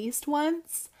 at least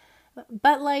once.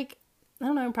 But, like, I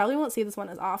don't know, I probably won't see this one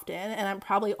as often, and I'm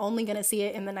probably only going to see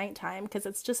it in the nighttime because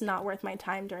it's just not worth my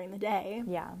time during the day.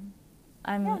 Yeah.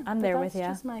 I'm there with you.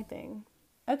 That's just my thing.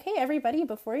 Okay, everybody,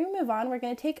 before we move on, we're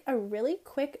going to take a really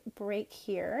quick break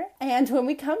here. And when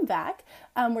we come back,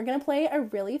 we're going to play a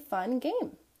really fun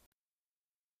game.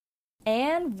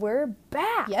 And we're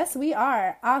back. Yes, we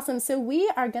are. Awesome. So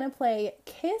we are going to play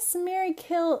Kiss, Marry,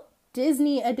 Kill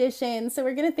Disney Edition. So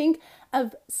we're going to think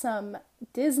of some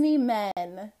Disney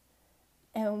men,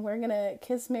 and we're going to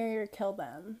kiss, marry, or kill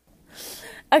them.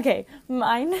 Okay,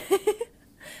 mine...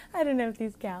 I don't know if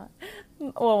these count.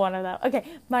 Well, one of them. Okay,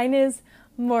 mine is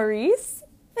Maurice,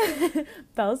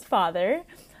 Belle's father,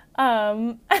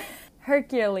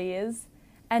 Hercules,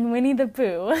 and Winnie the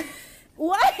Pooh.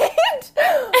 What?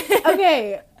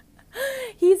 Okay.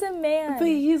 He's a man. But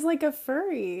he's like a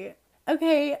furry.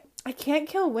 Okay, I can't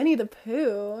kill Winnie the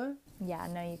Pooh. Yeah,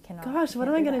 no, you cannot. Gosh, what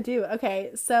am I going to do?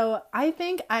 Okay, so I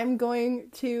think I'm going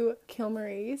to kill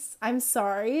Maurice. I'm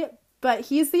sorry, but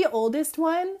he's the oldest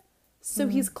one, so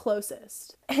he's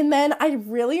closest. And then I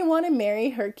really want to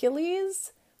marry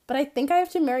Hercules, but I think I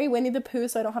have to marry Winnie the Pooh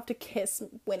so I don't have to kiss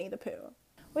Winnie the Pooh.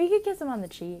 Well, you could kiss him on the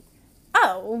cheek.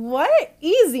 Oh, what?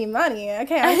 Easy money.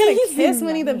 Okay, I'm going to kiss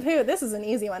Winnie the money. Pooh. This is an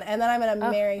easy one. And then I'm going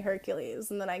to marry Hercules,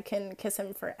 and then I can kiss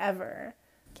him forever.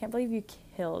 Can't believe you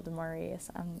killed Maurice.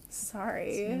 I'm sorry.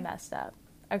 It's messed up.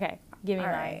 Okay, give me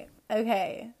mine. Right.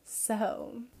 Okay,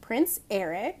 so Prince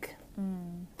Eric,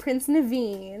 Prince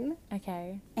Naveen,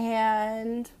 Okay.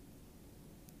 and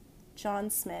John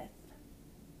Smith.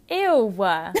 Ew.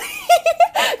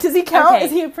 Does he count? Okay.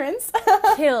 Is he a prince?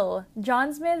 Kill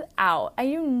John Smith out. I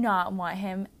do not want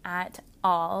him at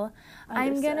all.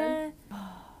 Understood. I'm gonna...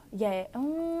 Yeah.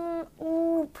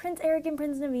 Ooh, Prince Eric and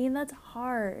Prince Naveen, that's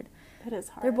hard. That is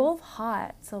hard. They're both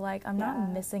hot, so like I'm not Yeah.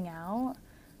 missing out.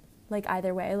 Like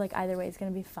either way is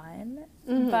gonna be fun.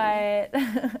 Mm-hmm.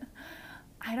 But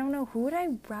I don't know, who would I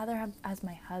rather have as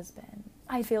my husband?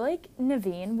 I feel like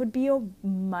Naveen would be a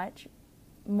much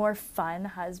more fun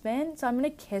husband, so I'm gonna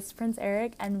kiss Prince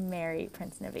Eric and marry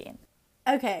Prince Naveen.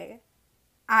 Okay.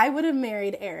 I would have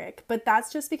married Eric, but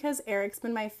that's just because Eric's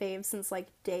been my fave since like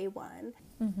day one.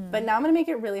 But now I'm going to make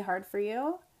it really hard for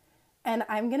you. And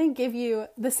I'm going to give you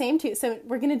the same two. So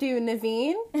we're going to do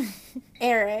Naveen,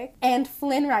 Eric, and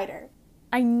Flynn Rider.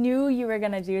 I knew you were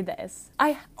gonna do this.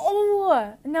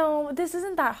 No, this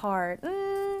isn't that hard.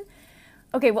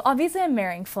 Okay, well obviously I'm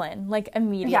marrying Flynn. Like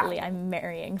immediately Yeah. I'm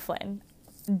marrying Flynn.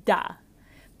 Duh.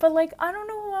 But like I don't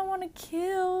know who I want to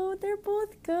kill. They're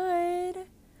both good.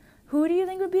 Who do you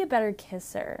think would be a better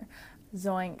kisser?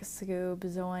 Zoinks, Scoob,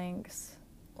 zoinks.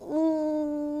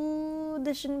 Ooh,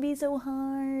 this shouldn't be so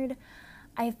hard.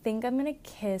 I think I'm gonna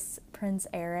kiss Prince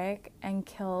Eric and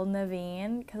kill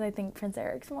Naveen because I think Prince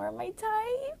Eric's more my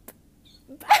type.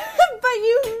 But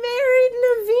you married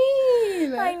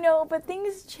Naveen! I know, but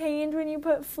things change when you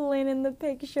put Flynn in the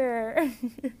picture.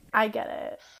 I get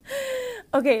it.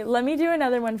 Okay, let me do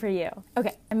another one for you.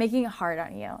 Okay, I'm making it hard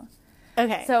on you.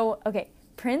 Okay. So, okay,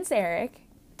 Prince Eric,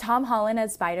 Tom Holland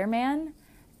as Spider-Man,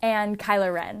 and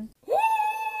Kylo Ren.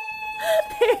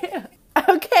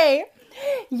 Okay.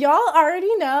 Y'all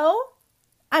already know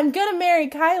I'm gonna marry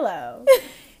Kylo.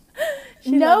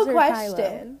 She No loves her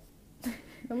question. Who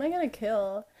am I gonna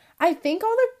kill? I think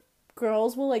all the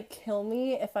girls will like kill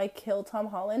me if I kill Tom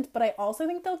Holland, but I also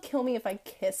think they'll kill me if I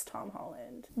kiss Tom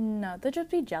Holland. No, they'll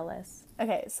just be jealous.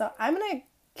 Okay, so I'm gonna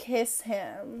kiss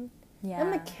him. Yeah.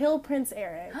 I'm gonna kill Prince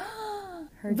Eric.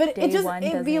 Her But day it one be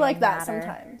doesn't like even that matter.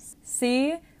 sometimes.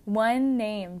 See? One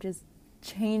name just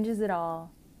changes it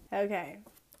all. Okay.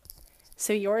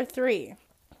 So you're three.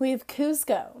 We have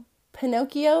Kuzco,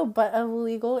 Pinocchio but of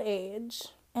legal age,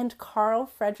 and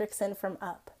Carl Fredricksen from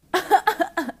Up.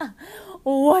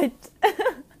 What?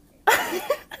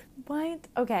 What?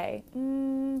 Okay.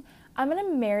 I'm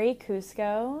gonna marry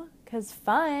Cusco, because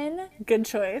fun. Good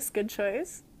choice, good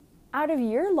choice. Out of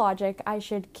your logic, I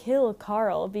should kill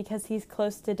Carl because he's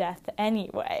close to death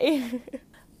anyway.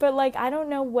 But, like, I don't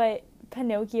know what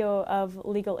Pinocchio of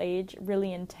legal age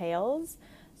really entails,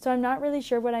 so I'm not really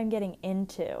sure what I'm getting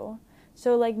into.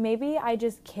 So, like, maybe I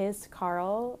just kiss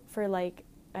Carl for, like,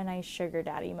 a nice sugar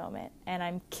daddy moment, and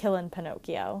I'm killing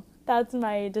Pinocchio. That's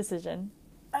my decision.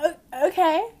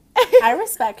 Okay. I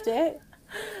respect it.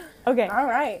 Okay. All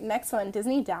right, next one,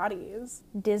 Disney Daddies.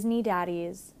 Disney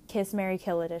Daddies, Kiss, Marry,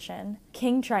 Kill edition.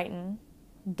 King Triton,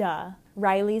 duh.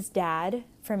 Riley's dad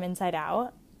from Inside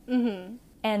Out. Mm-hmm.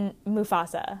 And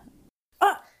Mufasa.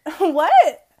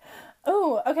 What?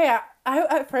 Oh, okay. I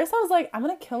at first I was like, I'm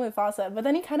gonna kill Mufasa, but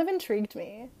then he kind of intrigued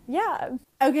me. Yeah.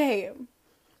 Okay,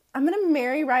 I'm gonna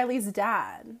marry Riley's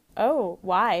dad. Oh,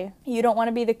 why? You don't want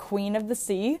to be the queen of the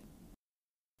sea?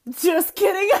 Just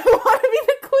kidding. I want to be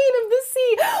the queen of the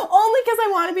sea. Only because I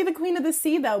want to be the queen of the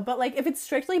sea, though. But, like, if it's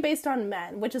strictly based on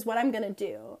men, which is what I'm going to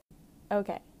do,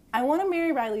 Okay. I want to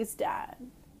marry Riley's dad.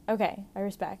 Okay, I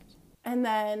respect. And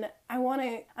then I want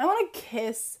to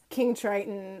kiss King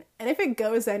Triton. And if it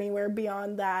goes anywhere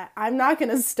beyond that, I'm not going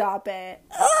to stop it.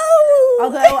 Oh!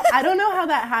 Although, I don't know how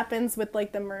that happens with,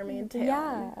 like, the mermaid tail.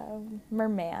 Yeah,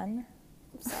 merman.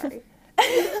 Sorry.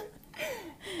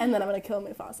 And then I'm going to kill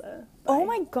Mufasa. Oh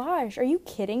my gosh, are you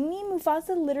kidding me?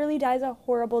 Mufasa literally dies a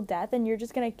horrible death and you're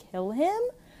just gonna kill him?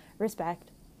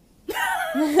 Respect.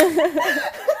 I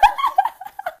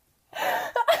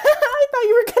thought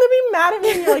you were going to be mad at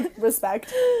me and you're like,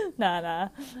 respect. Nah.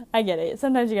 I get it.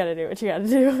 Sometimes you gotta do what you gotta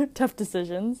do. Tough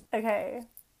decisions. Okay.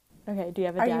 Okay, do you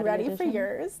have a Are daddy you ready for edition?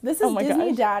 yours? This is Oh my Disney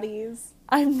gosh. Daddies.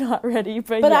 I'm not ready,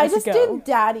 but But yes, I just go. did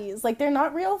daddies. Like, they're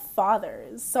not real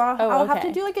fathers. So I'll have okay.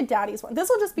 to do, like, a daddies one. This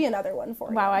will just be another one for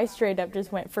Wow, you. I straight up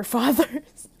just went for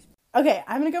fathers. Okay,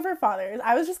 I'm going to go for fathers.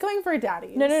 I was just going for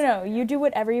daddies. No. You do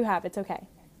whatever you have. It's okay.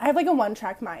 I have, like, a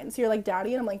one-track mind. So you're like,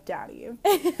 daddy, and I'm like, daddy.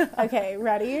 Okay,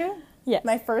 ready? Yes.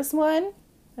 My first one,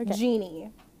 Okay.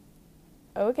 Genie.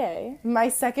 Okay. My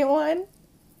second one,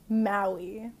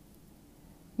 Maui.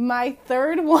 My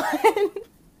third one...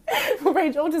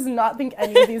 Rachel does not think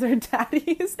any of these are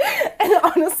daddies. And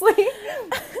honestly,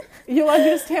 you'll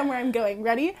understand where I'm going.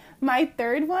 Ready? My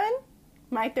third one.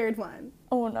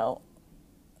 Oh no.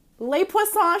 Le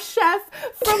Poisson Chef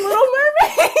from Little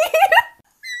Mermaid.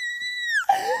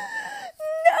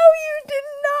 No, you did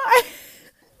not.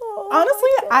 Oh my Honestly,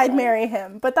 I'd God. marry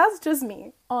him, but that's just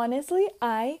me. Honestly,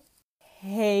 I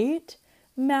hate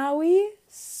Maui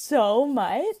so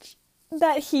much.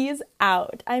 that he's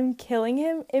out. I'm killing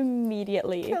him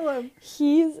immediately. Kill him.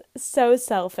 He's so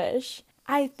selfish.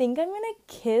 I think I'm gonna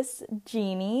kiss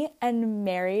Genie and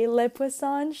marry Le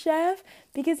Poisson Chef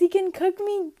because he can cook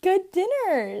me good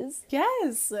dinners.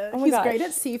 Yes. my He's gosh. great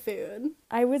at seafood.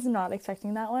 I was not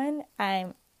expecting that one.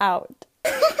 I'm out.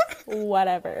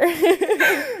 Whatever.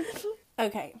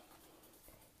 Okay.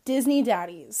 Disney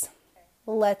daddies.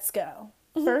 Let's go.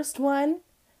 First one,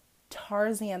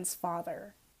 Tarzan's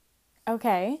father.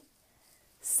 Okay.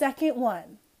 Second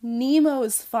one,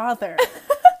 Nemo's father.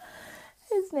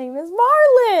 His name is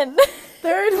Marlin.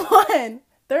 Third one,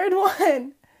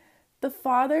 the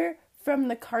father from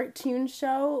the cartoon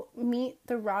show Meet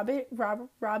the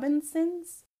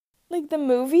Robinsons. Like the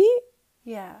movie?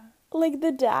 Yeah. Like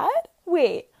the dad?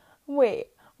 Wait.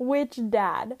 Which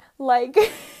dad? Like,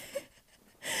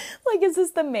 like, is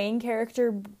this the main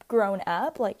character grown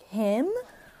up? Like him?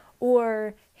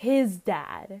 Or his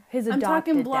dad? His adopted I'm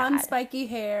talking blonde, dad? spiky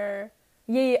hair.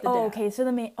 Yeah. Oh, dad. okay. So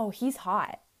the main... Oh, he's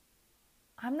hot.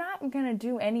 I'm not gonna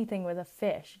do anything with a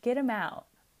fish. Get him out.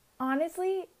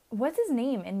 Honestly, what's his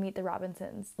name in Meet the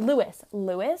Robinsons? Louis.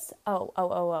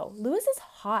 Oh. Louis is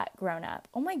hot grown up.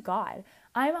 Oh my god.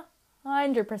 I'm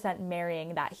 100%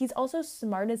 marrying that. He's also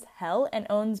smart as hell and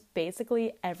owns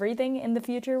basically everything in the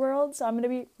future world, so I'm gonna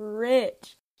be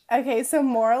rich. Okay, so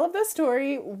moral of the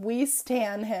story, we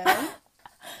stan him.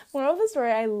 Moral of the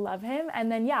story, I love him.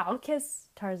 And then, yeah, I'll kiss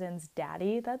Tarzan's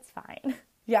daddy. That's fine.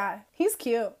 Yeah, he's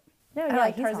cute. No, I yeah,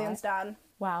 like he's Tarzan's hot. dad.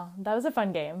 Wow, that was a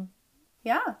fun game.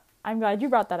 Yeah. I'm glad you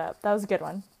brought that up. That was a good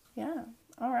one. Yeah.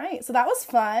 All right. So that was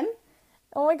fun.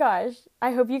 Oh my gosh.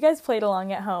 I hope you guys played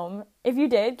along at home. If you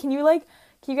did, can you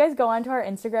guys go onto our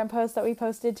Instagram post that we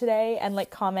posted today and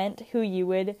comment who you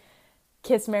would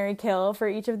kiss, marry, kill for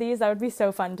each of these? That would be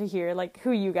so fun to hear,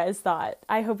 who you guys thought.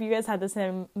 I hope you guys had the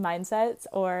same mindsets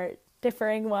or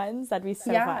differing ones. That'd be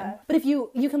so fun. But if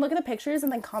you can look at the pictures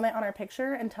and then comment on our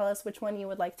picture and tell us which one you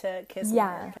would like to kiss.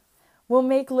 Yeah. We'll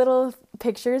make little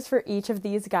pictures for each of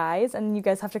these guys and you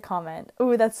guys have to comment.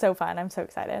 Ooh, that's so fun. I'm so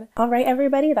excited. All right,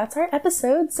 everybody, that's our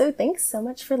episode. So thanks so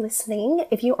much for listening.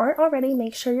 If you aren't already,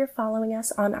 make sure you're following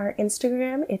us on our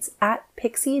Instagram. It's at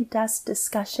Pixie Dust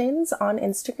Discussions on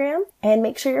Instagram. And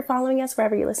make sure you're following us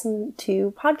wherever you listen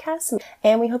to podcasts.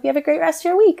 And we hope you have a great rest of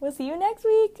your week. We'll see you next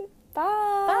week. Bye.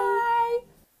 Bye.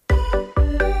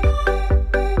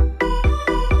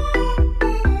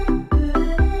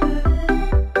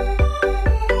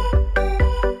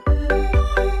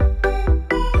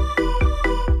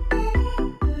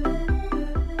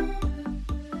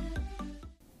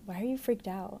 Why are you freaked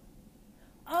out?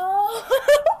 Oh.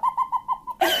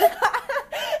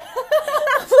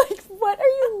 What are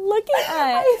you looking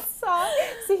at? I saw.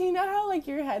 So you know how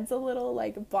your head's a little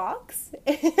box.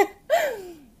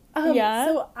 Yeah.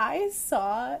 So I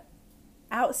saw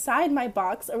outside my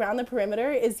box around the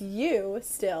perimeter is you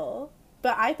still,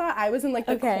 but I thought I was in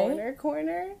the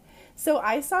corner. So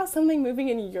I saw something moving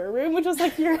in your room, which was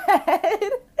your head.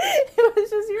 It was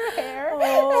just your hair.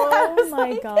 Oh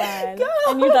my god! Ghost.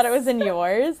 And you thought it was in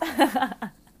yours?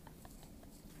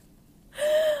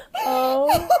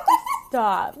 Oh,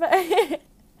 stop!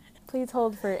 Please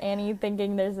hold for Annie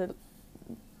thinking there's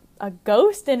a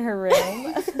ghost in her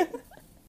room.